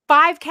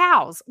 5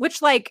 cows,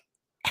 which like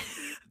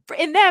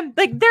in them,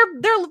 like they're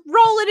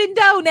rolling in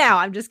dough now.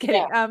 I'm just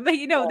kidding. Yeah. But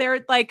you know,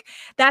 they're like,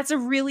 that's a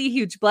really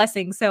huge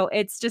blessing. So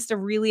it's just a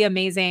really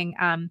amazing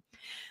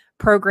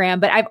program.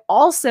 But I've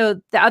also,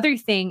 the other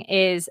thing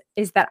is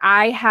that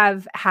I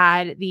have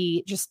had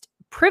the just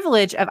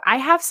privilege of, I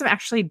have some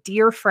actually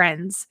dear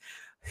friends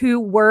who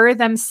were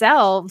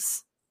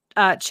themselves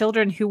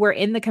children who were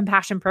in the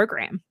compassion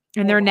program,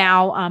 and they're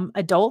now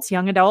adults,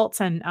 young adults,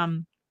 and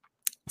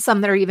some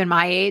that are even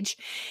my age.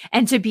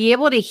 And to be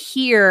able to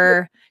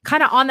hear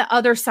kind of on the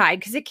other side,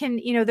 because it can,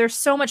 you know, there's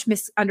so much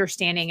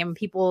misunderstanding, and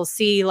people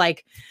see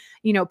like,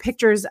 you know,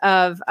 pictures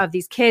of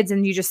these kids,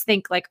 and you just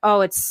think like,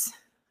 oh, it's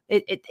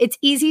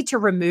easy to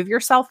remove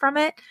yourself from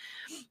it.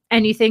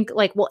 And you think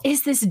like, well,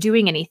 is this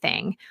doing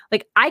anything?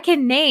 Like I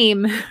can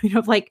name, you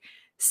know, like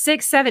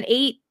 6, 7,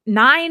 8,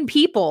 9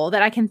 people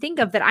that I can think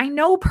of that I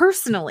know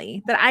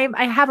personally, that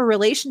I have a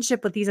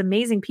relationship with, these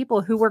amazing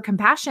people who were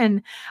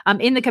compassion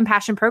in the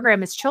compassion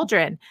program as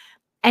children.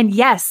 And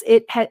yes,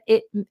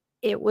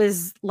 it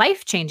was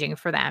life-changing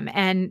for them.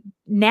 And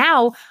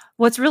now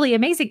what's really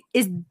amazing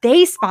is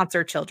they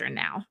sponsor children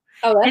now.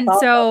 Oh, and awesome.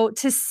 So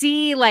to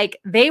see like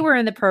they were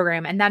in the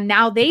program and then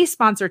now they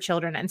sponsor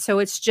children. And so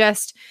it's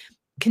just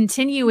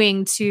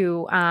continuing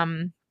to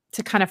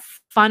kind of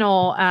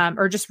funnel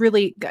or just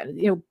really,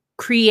 you know,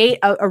 create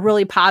a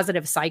really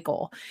positive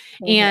cycle.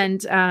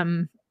 Mm-hmm.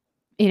 And,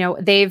 you know,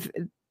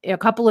 a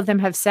couple of them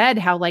have said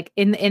how like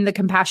in the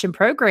compassion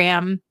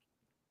program,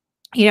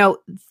 you know,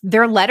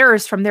 their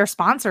letters from their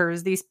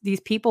sponsors, these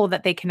people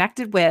that they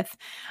connected with,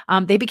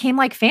 they became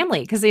like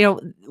family. Cause you know,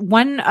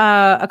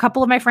 a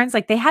couple of my friends,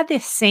 like they had the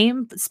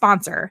same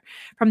sponsor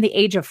from the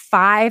age of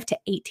 5 to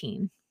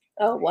 18.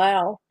 Oh,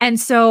 wow. And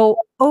so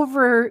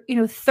over, you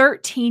know,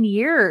 13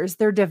 years,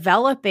 they're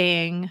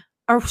developing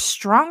a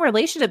strong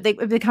relationship.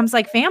 It becomes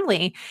like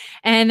family.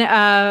 And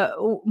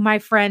my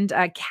friend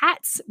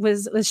Katz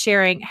was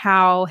sharing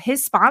how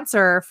his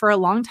sponsor for a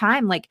long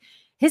time, like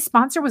his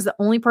sponsor was the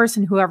only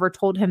person who ever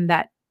told him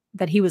that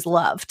he was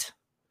loved.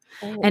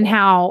 Oh, and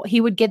how he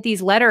would get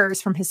these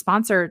letters from his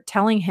sponsor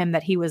telling him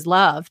that he was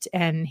loved.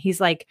 And he's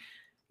like,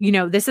 you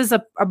know, this is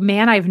a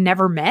man I've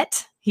never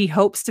met. He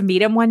hopes to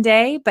meet him one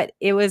day, but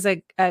it was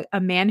a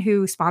man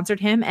who sponsored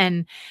him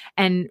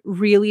and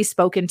really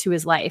spoke into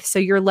his life. So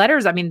your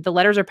letters, I mean, the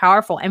letters are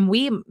powerful. And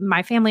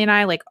my family and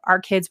I, like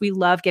our kids, we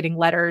love getting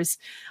letters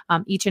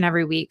each and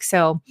every week.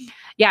 So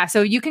yeah,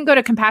 so you can go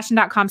to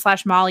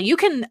compassion.com/Molly. You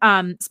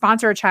can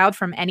sponsor a child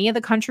from any of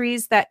the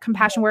countries that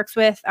Compassion works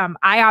with.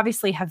 I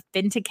obviously have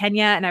been to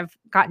Kenya and I've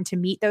gotten to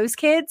meet those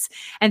kids.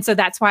 And so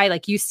that's why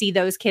like you see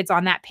those kids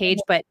on that page,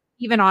 but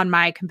even on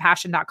my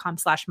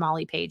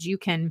compassion.com/Molly page, you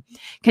can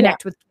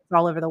connect with kids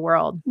all over the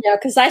world. Yeah,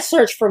 because I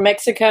searched for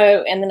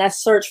Mexico and then I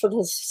searched for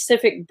the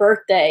specific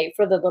birthday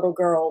for the little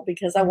girl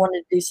because I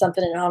wanted to do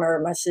something in honor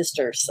of my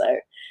sister. So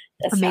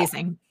that's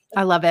amazing.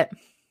 I love it.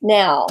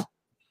 Now,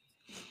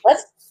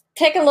 let's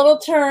take a little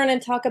turn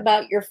and talk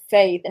about your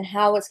faith and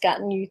how it's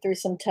gotten you through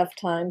some tough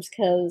times,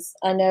 because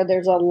I know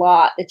there's a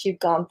lot that you've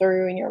gone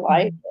through in your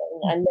life.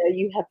 Mm-hmm. And I know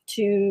you have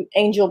 2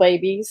 angel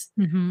babies.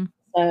 Mm-hmm.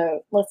 So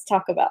let's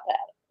talk about that.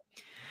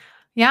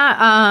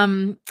 Yeah.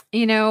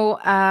 You know,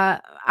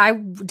 I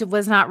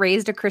was not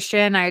raised a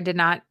Christian. I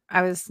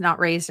was not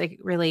raised like,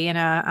 really in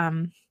a,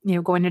 you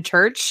know, going to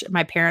church.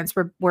 My parents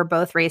were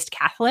both raised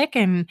Catholic.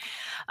 And,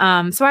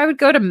 so I would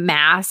go to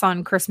mass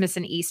on Christmas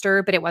and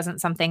Easter, but it wasn't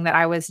something that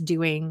I was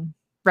doing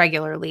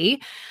regularly.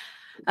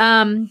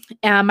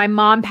 My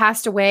mom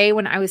passed away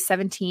when I was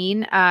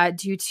 17,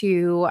 due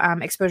to,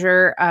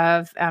 exposure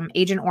of,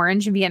 Agent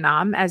Orange in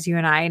Vietnam. As you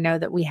and I know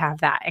that we have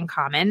that in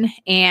common.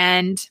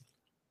 And,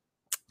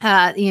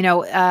 you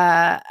know,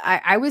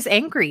 I was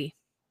angry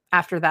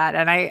after that.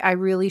 And I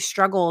really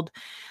struggled,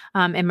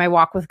 in my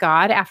walk with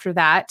God after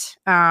that.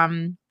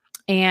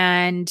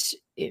 And,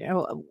 you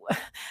know,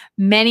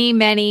 many,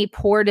 many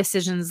poor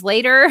decisions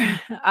later,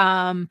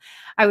 I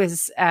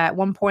was at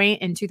one point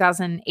in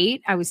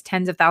 2008, I was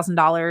tens of thousands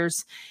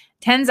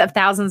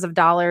of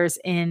dollars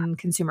in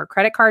consumer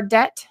credit card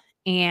debt.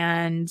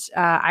 And,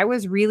 I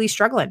was really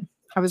struggling.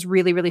 I was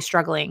really, really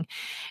struggling.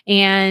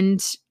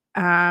 And,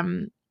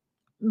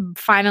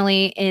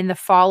 finally, in the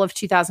fall of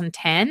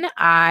 2010,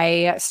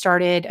 I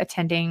started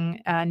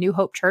attending New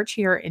Hope Church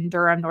here in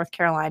Durham, North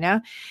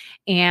Carolina.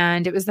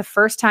 And it was the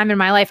first time in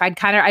my life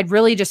I'd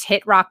really just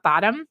hit rock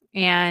bottom,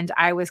 and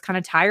I was kind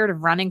of tired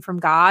of running from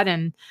God.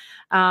 And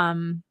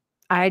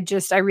I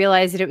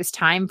realized that it was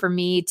time for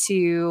me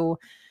to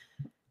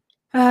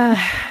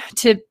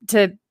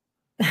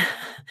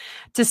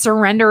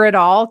surrender it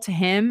all to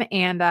Him.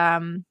 And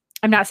I'm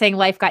not saying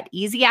life got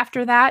easy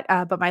after that,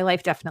 but my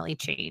life definitely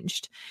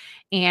changed.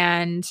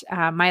 And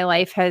my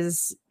life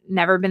has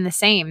never been the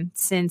same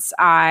since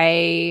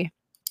I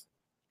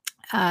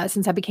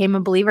became a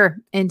believer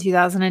in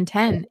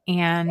 2010.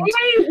 And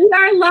hey, we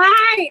are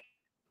live.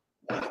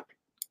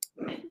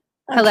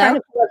 I'm trying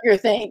to pull up your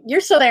thing.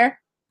 You're still there.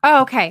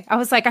 Oh, okay. I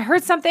was like, I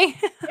heard something.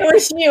 It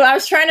was you. I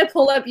was trying to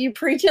pull up you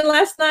preaching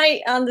last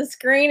night on the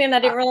screen, and I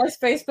didn't realize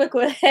Facebook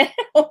would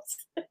help.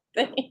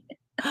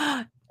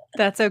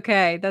 That's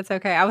okay. That's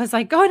okay. I was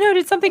like, oh no,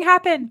 did something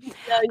happen?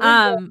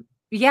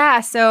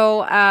 Yeah.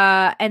 So,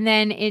 and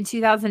then in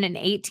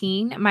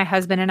 2018, my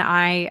husband and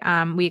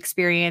I, we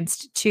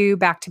experienced 2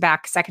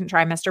 back-to-back second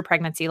trimester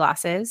pregnancy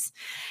losses.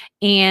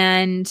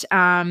 And,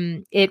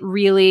 it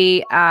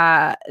really,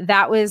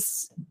 that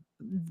was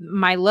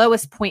my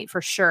lowest point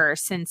for sure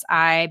since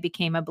I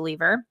became a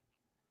believer.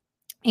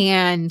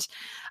 And,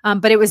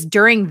 but it was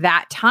during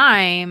that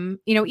time,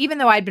 even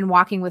though I'd been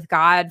walking with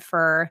God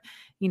for,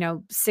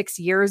 6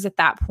 years at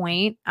that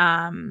point,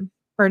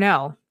 or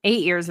no,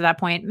 8 years at that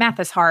point, math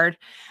is hard.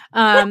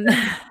 Even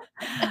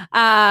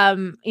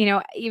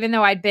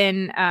though I'd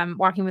been,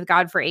 walking with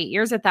God for 8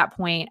 years at that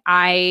point,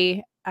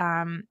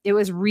 it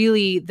was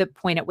really the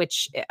point at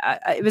which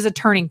it was a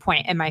turning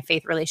point in my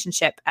faith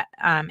relationship,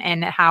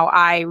 and how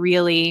I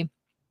really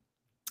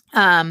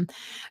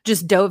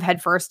just dove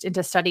headfirst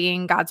into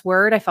studying God's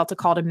word. I felt a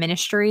call to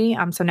ministry.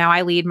 So now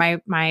I lead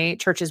my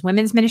church's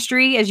women's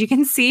ministry, as you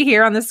can see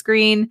here on the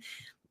screen.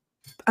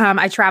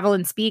 I travel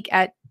and speak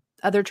at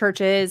other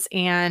churches,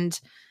 and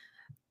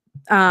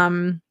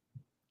yeah.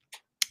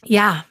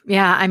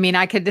 I mean,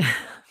 I could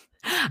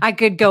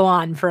go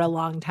on for a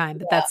long time,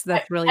 but that's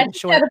really the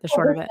short of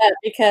it.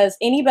 Because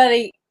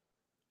anybody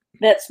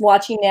that's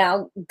watching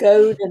now,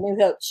 go to New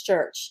Hope's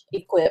Church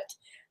equipped.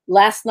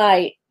 Last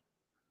night,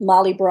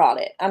 Molly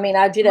brought it. I mean,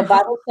 I did a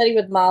Bible study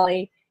with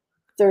Molly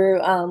through,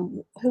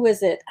 who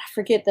is it? I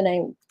forget the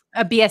name.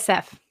 A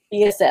BSF.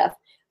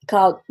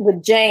 Called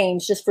with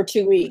James, just for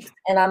 2 weeks.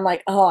 And I'm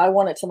like, oh, I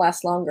want it to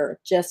last longer,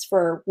 just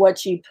for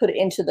what you put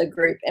into the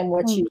group and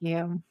what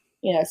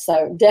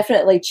so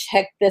definitely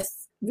check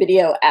this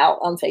video out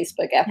on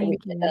Facebook after we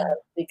get done,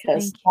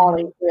 because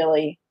Molly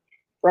really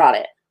brought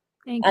it.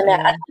 Thank you.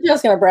 I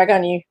was going to brag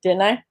on you,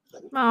 didn't I?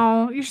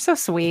 Oh, you're so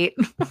sweet.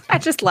 I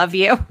just love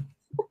you.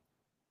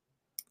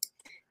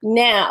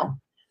 Now,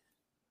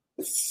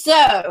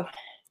 so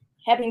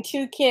having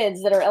 2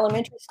 kids that are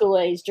elementary school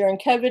age during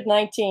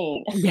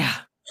COVID-19. Yeah.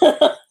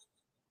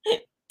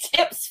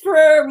 Tips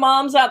for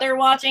moms out there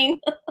watching.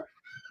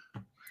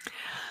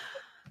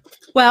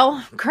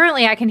 Well,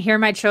 currently I can hear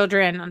my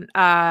children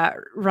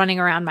running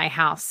around my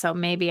house, so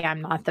maybe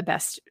I'm not the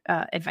best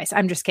advice.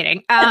 I'm just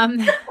kidding.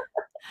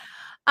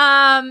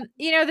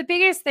 The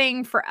biggest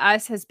thing for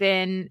us has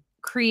been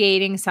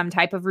creating some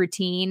type of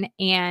routine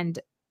and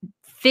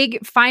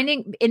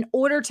finding, in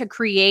order to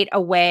create a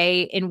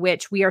way in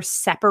which we are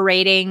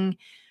separating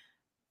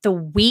the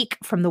week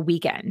from the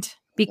weekend.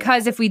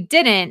 Because if we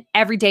didn't,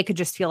 every day could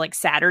just feel like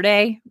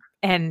Saturday,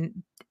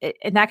 and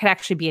that could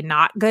actually be a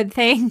not good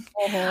thing,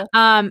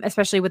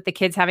 especially with the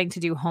kids having to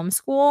do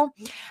homeschool.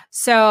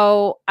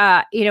 So,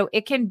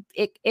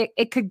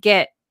 it could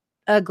get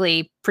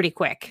ugly pretty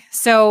quick.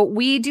 So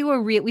we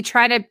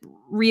try to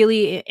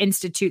really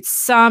institute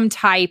some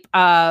type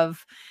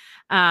of,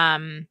 what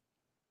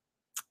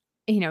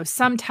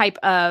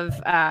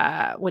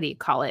do you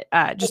call it?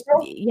 Just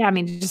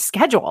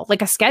schedule,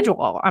 like a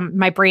schedule.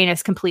 My brain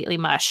is completely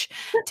mush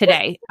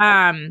today.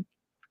 And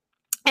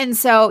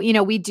so,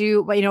 we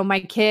do, my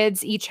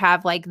kids each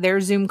have like their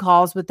Zoom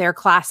calls with their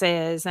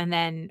classes. And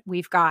then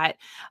we've got,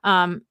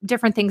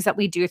 different things that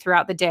we do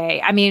throughout the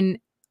day. I mean,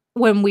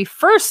 when we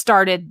first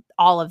started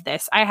all of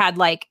this, I had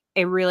like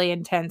a really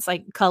intense,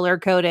 like color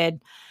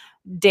coded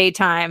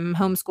daytime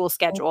homeschool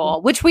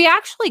schedule, which we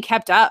actually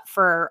kept up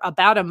for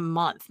about a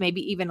month, maybe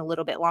even a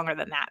little bit longer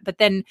than that. But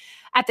then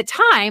at the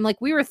time,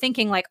 like we were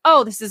thinking like,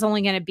 oh, this is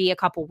only going to be a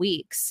couple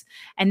weeks.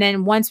 And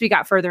then once we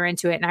got further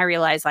into it and I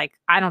realized like,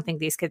 I don't think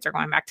these kids are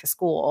going back to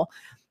school,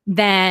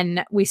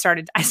 then I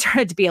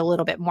started to be a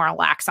little bit more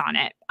lax on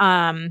it.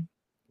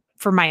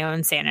 For my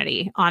own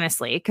sanity,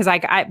 honestly. Cause I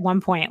at one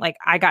point, like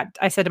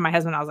I said to my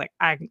husband, I was like,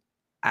 I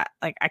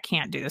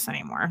can't do this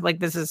anymore. Like,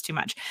 this is too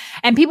much.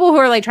 And people who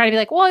are like trying to be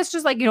like, well, it's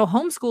just like,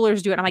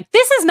 homeschoolers do it. I'm like,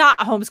 this is not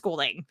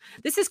homeschooling.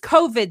 This is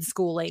COVID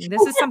schooling.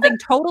 This is something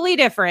totally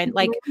different.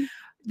 Like,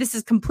 this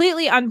is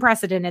completely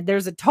unprecedented.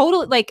 There's a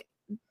total, like,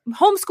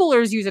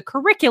 homeschoolers use a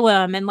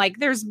curriculum, and like,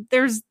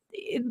 and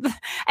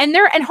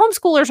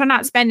homeschoolers are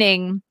not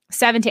spending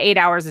 7 to 8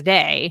 hours a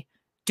day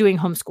doing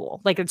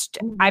homeschool. Like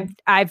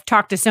I've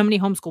talked to so many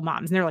homeschool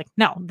moms and they're like,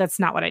 no, that's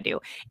not what I do.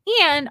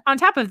 And on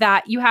top of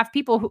that, you have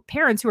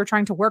parents who are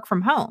trying to work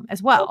from home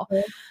as well.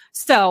 Okay.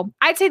 So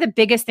I'd say the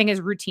biggest thing is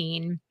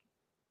routine.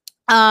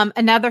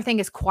 Another thing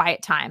is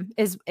quiet time.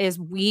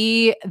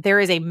 There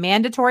is a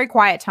mandatory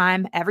quiet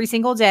time every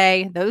single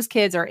day. Those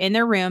kids are in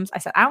their rooms. I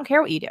said, I don't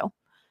care what you do.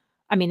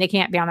 I mean, they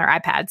can't be on their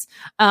iPads.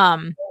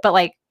 But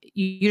like,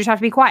 you just have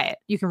to be quiet.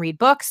 You can read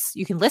books,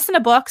 you can listen to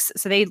books.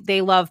 So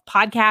they love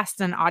podcasts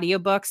and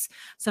audiobooks.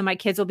 So my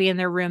kids will be in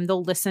their room,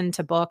 they'll listen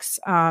to books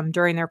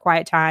during their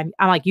quiet time.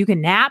 I'm like, you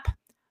can nap.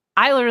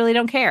 I literally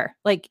don't care.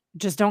 Like,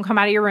 just don't come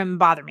out of your room and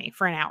bother me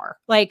for an hour.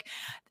 Like,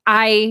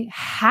 I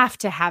have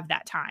to have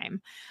that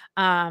time.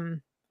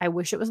 I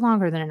wish it was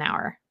longer than an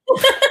hour.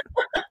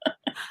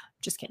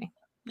 Just kidding.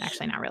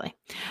 Actually, not really.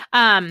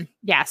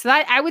 Yeah. So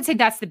I would say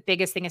that's the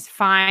biggest thing, is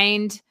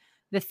find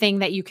the thing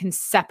that you can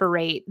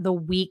separate the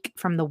week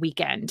from the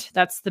weekend.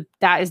 That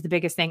is the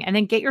biggest thing. And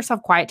then get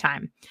yourself quiet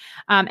time.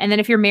 And then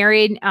if you're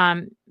married,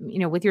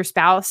 with your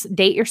spouse,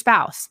 date your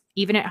spouse,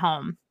 even at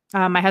home.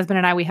 My husband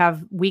and I, we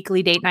have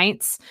weekly date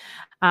nights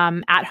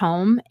at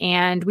home,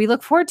 and we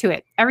look forward to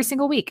it every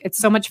single week. It's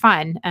so much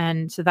fun.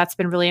 And so that's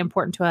been really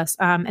important to us.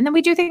 And then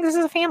we do things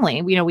as a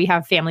family. We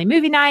have family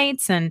movie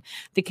nights, and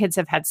the kids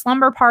have had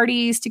slumber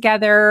parties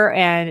together,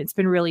 and it's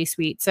been really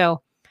sweet.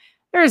 So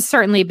there's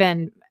certainly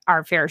been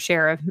our fair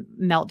share of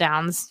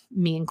meltdowns,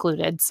 me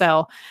included.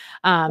 So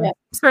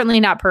certainly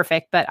not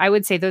perfect, but I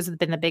would say those have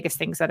been the biggest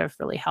things that have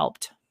really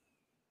helped.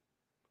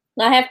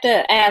 I have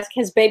to ask,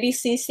 has baby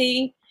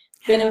Cece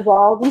been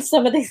involved in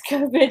some of these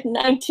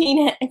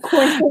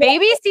COVID-19?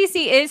 Baby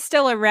Cece is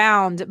still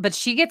around, but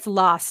she gets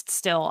lost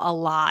still a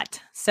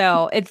lot.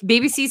 So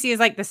baby Cece is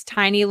like this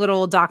tiny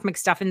little Doc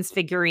McStuffins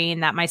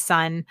figurine that my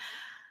son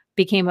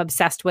became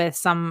obsessed with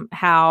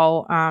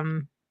somehow.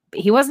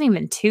 He wasn't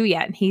even 2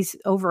 yet, and he's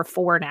over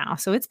 4 now.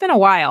 So it's been a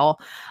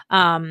while.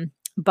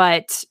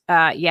 But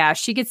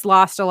she gets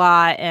lost a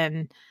lot,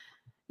 and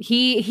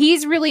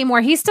he's really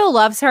more, he still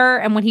loves her.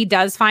 And when he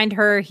does find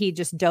her, he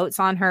just dotes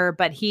on her,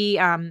 but he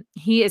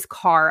is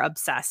car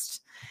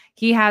obsessed.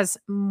 He has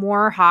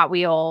more Hot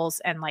Wheels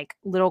and like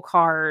little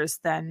cars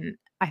than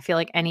I feel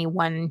like any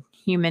one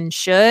human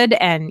should.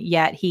 And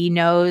yet he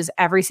knows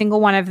every single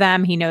one of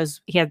them. He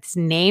has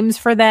names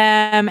for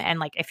them. And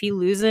like, if he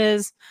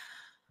loses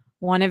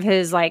one of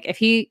his, like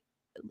he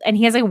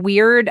has like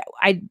weird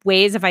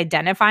ways of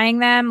identifying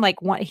them. Like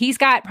he's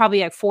got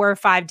probably like 4 or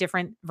 5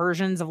 different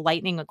versions of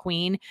Lightning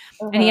McQueen.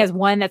 And he has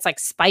one that's like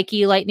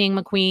spiky Lightning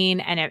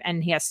McQueen,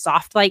 and he has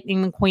soft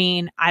Lightning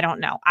McQueen. I don't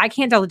know. I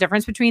can't tell the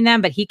difference between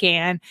them, but he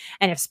can.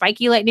 And if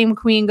spiky Lightning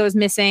McQueen goes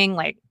missing,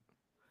 like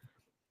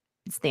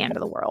it's the end of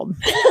the world.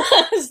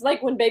 It's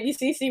like when baby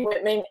Cece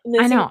went missing.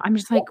 I know. I'm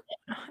just like,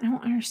 I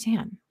don't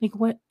understand. Like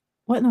what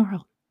in the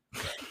world?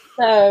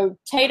 So,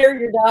 Tater,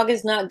 your dog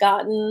has not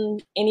gotten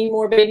any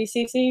more baby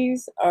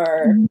CCs,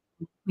 or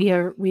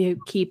we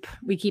keep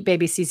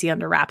baby CC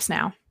under wraps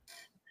now.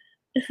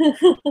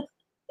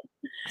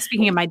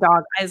 Speaking of my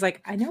dog, I was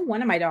like, I know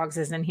one of my dogs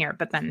is in here,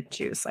 but then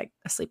she was like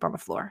asleep on the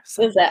floor.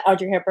 So. Is that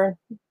Audrey Hepburn?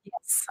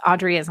 Yes,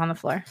 Audrey is on the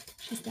floor.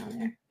 She's down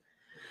there.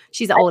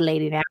 She's an old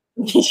lady now.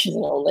 She's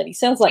an old lady.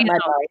 Sounds like my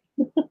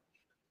dog.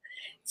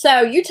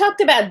 So you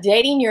talked about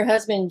dating your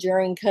husband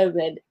during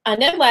COVID. I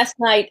know last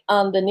night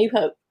on the New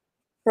Hope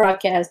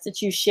broadcast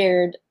that you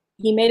shared,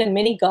 he made a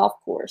mini golf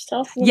course.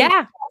 Tell us.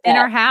 In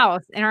our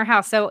house.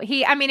 So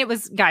it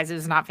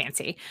was not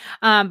fancy.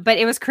 But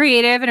it was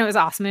creative and it was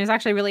awesome. It was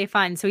actually really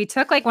fun. So he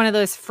took like one of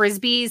those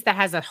Frisbees that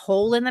has a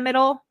hole in the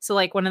middle. So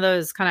like one of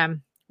those kind of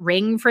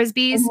ring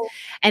Frisbees,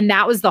 and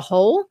that was the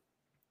hole.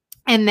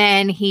 And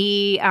then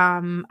we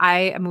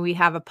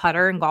have a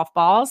putter and golf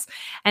balls.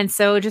 And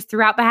so just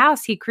throughout the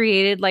house, he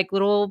created like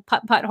little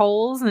putt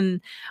holes,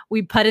 and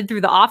we putted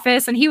through the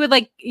office, and he would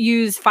like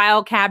use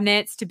file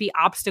cabinets to be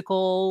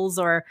obstacles,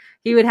 or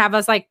he would have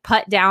us like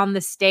putt down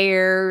the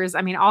stairs.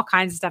 I mean, all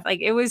kinds of stuff. Like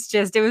it was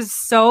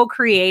so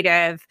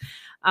creative,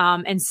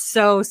 and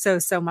so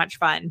much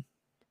fun.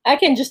 I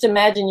can just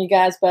imagine you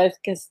guys both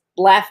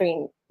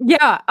laughing.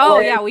 Yeah.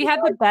 Oh, yeah. We had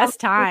the best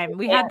time.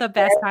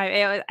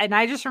 And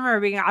I just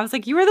remember I was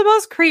like, you were the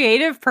most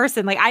creative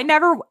person. Like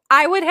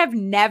I would have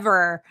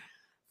never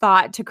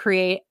thought to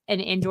create an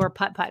indoor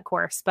putt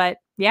course, but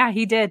yeah,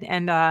 he did.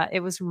 And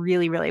it was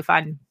really, really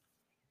fun.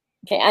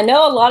 Okay. I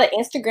know a lot of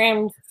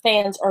Instagram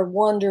fans are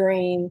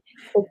wondering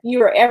if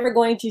you are ever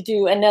going to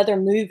do another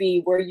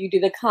movie where you do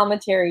the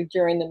commentary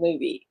during the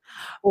movie.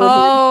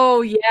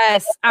 Oh,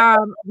 yes.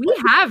 We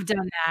have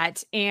done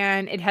that,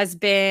 and it has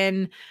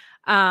been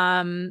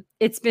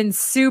it's been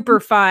super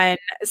fun.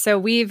 So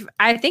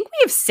I think we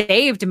have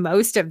saved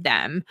most of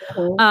them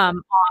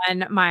on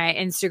my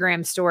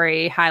Instagram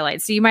story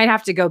highlights. So you might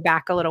have to go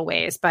back a little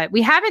ways, but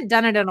we haven't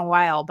done it in a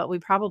while, but we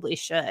probably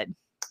should.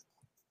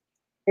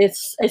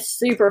 It's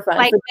super fun.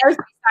 Like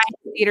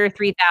Theater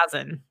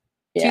 3000,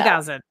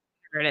 2000,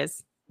 whatever it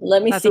is.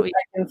 Let me see if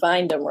I can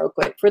find them real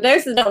quick. For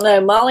those that don't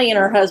know, Molly and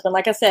her husband,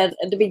 like I said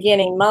at the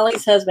beginning,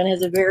 Molly's husband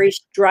has a very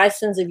dry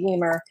sense of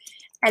humor,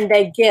 and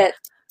they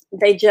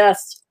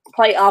just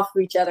play off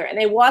of each other, and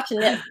they watch a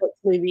Netflix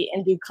movie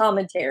and do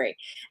commentary.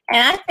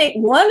 And I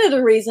think one of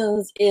the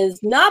reasons is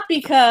not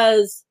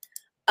because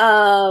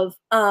of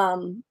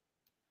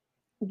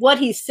what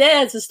he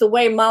says, it's the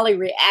way Molly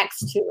reacts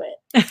to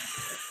it.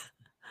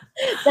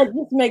 That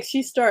just makes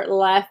you start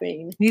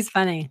laughing. He's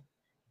funny.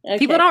 Okay.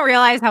 People don't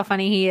realize how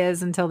funny he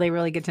is until they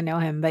really get to know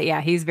him. But yeah,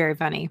 he's very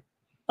funny.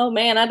 Oh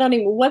man, I don't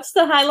even. What's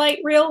the highlight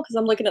reel? Because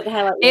I'm looking at the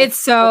highlight reel.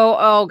 It's so.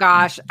 Oh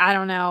gosh, I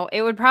don't know.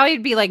 It would probably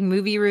be like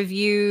movie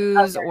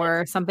reviews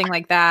or something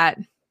like that.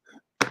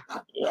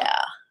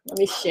 Yeah, let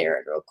me share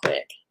it real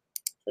quick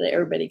so that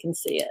everybody can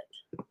see it.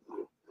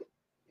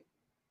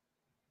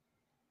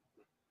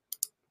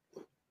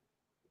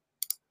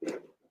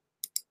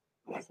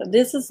 So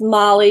this is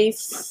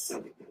Molly's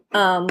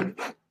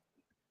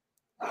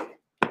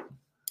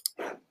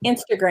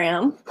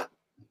Instagram.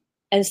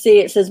 And see,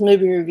 it says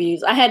movie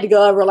reviews. I had to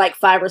go over like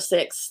 5 or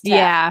 6 tabs.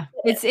 Yeah,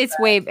 it's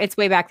way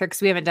back there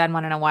because we haven't done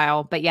one in a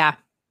while. But yeah,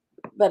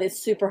 but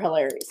it's super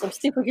hilarious. Let's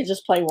see if we could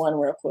just play one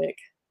real quick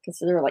because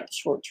they're like a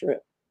short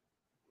trip.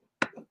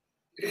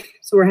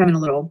 So we're having a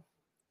little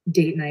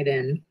date night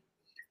in.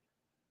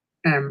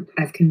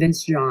 I've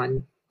convinced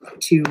John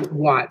to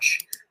watch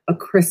A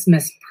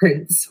Christmas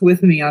Prince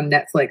with me on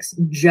Netflix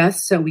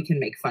just so we can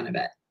make fun of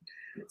it.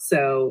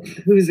 So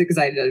who's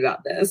excited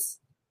about this?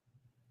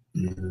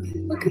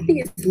 Look at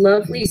these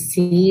lovely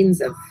scenes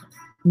of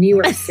New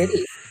York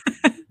City.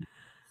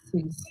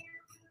 So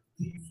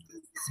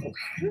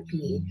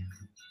happy.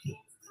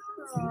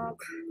 Oh,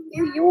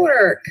 New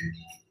York.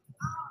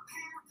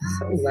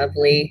 So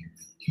lovely.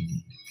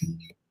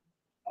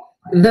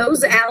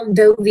 Those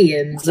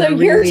Aldovians. So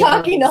you're really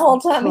talking the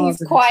whole time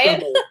he's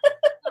quiet.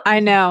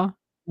 I know.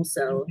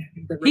 Also,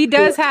 he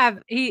does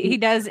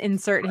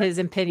insert his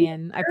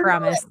opinion. I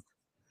promise.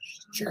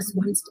 She just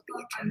wants to be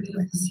a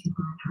journalist.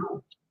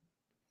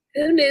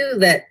 Who knew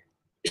that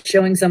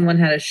showing someone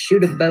how to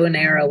shoot a bow and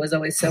arrow was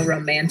always so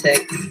romantic?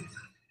 If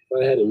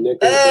I had a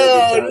nickel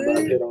every time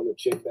I hit on a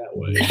chick that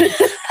way.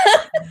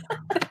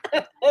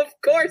 Of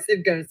course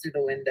it goes through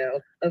the window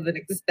of an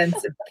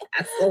expensive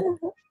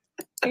castle.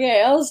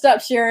 Okay, I'll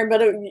stop sharing,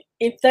 but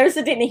if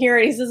Thursday didn't hear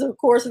it, he says, of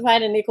course, if I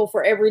had a nickel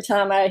for every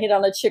time I hit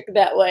on a chick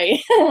that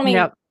way. I mean,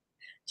 yep.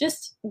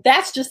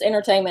 That's just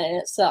entertainment in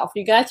itself.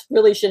 You guys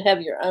really should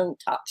have your own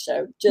talk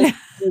show. Just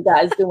you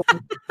guys doing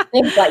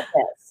things like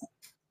this.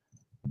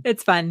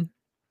 It's fun.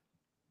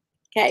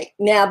 Okay,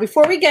 now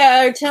before we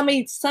go, tell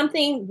me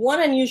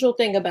one unusual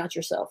thing about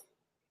yourself.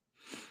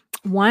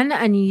 One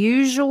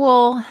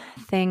unusual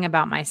thing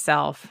about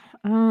myself.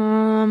 This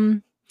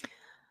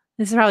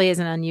probably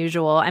isn't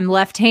unusual. I'm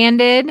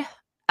left-handed.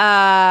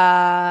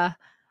 I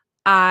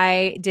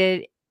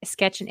did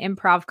sketch and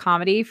improv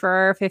comedy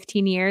for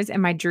 15 years,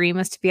 and my dream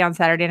was to be on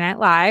Saturday Night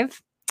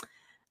Live.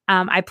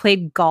 I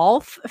played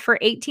golf for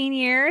 18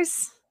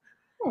 years.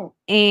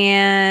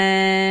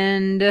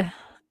 And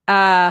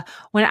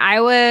when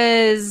I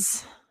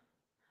was,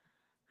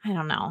 I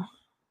don't know,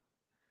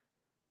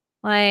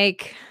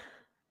 like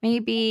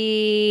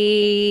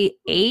maybe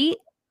 8-ish.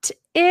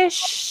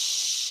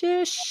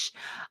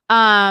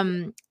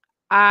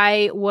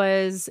 I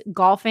was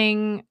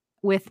golfing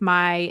with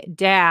my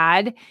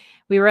dad.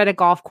 We were at a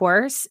golf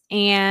course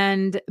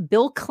and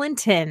Bill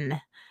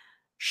Clinton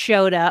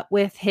showed up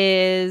with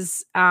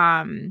his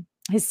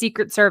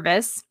Secret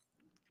Service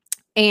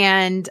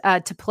and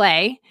to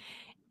play.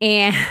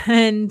 And he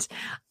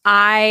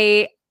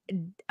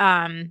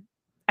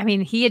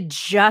had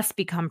just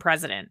become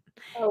president.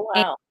 Oh,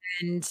 wow.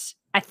 And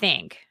I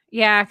think,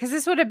 yeah, because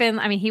this would have been,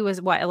 he was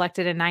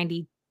elected in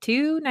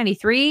 92,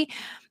 93.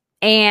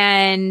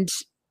 And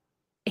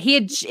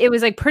it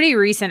was like pretty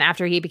recent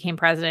after he became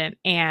president.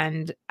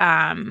 And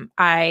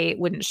I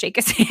wouldn't shake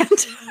his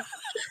hand.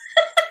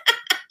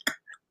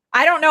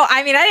 I don't know.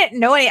 I didn't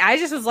know any. I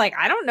just was like,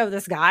 I don't know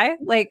this guy.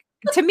 Like,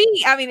 to me,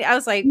 I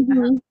was like,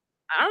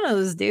 I don't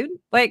know this dude.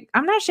 Like,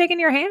 I'm not shaking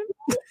your hand.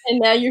 And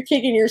now you're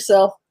kicking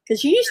yourself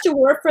because you used to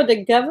work for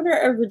the governor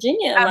of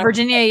Virginia.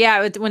 Virginia,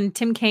 yeah. When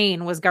Tim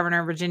Kaine was governor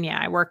of Virginia,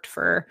 I worked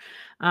for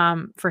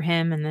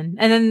him, and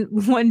then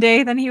one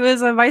day, then he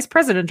was a vice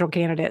presidential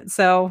candidate.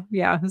 So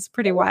yeah, it was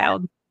pretty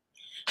wild.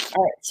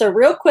 All right. So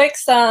real quick,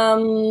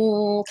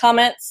 some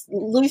comments.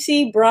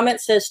 Lucy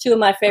Brummett says 2 of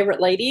my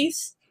favorite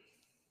ladies.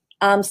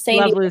 Sandy.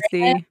 Love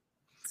Lucy.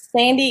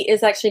 Sandy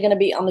is actually going to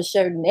be on the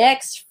show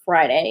next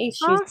Friday.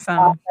 She's awesome. an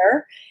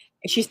author.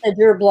 She said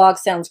your blog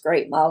sounds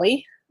great,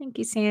 Molly. Thank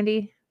you,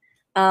 Sandy.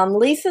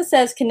 Lisa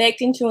says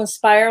connecting to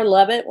inspire.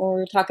 Love it when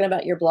we were talking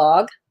about your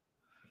blog.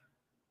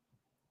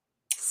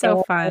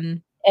 So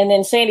fun. And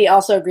then Sandy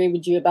also agreed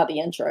with you about the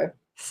intro.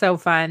 So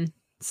fun.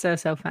 So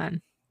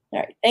fun. All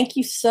right. Thank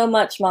you so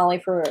much, Molly,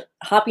 for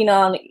hopping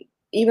on,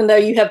 even though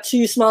you have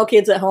 2 small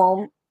kids at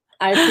home.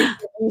 I appreciate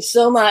you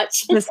so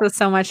much. This was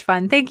so much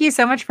fun. Thank you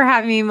so much for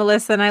having me,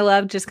 Melissa. And I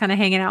love just kind of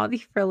hanging out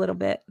with you for a little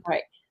bit. All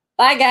right.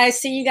 Bye,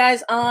 guys. See you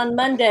guys on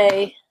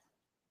Monday.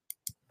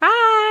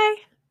 Bye.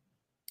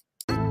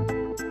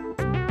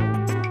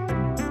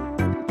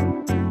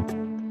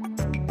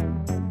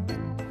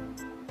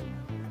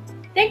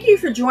 Thank you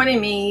for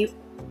joining me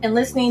and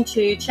listening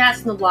to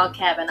Chats in the Blog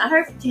Cabin. I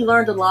hope you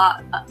learned a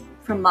lot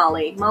from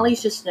Molly.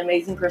 Molly's just an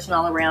amazing person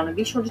all around. And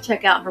be sure to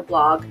check out her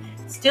blog,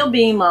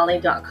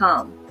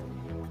 stillbeingmolly.com.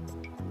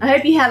 I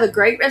hope you have a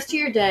great rest of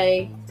your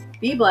day.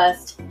 Be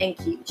blessed and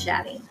keep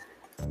chatting.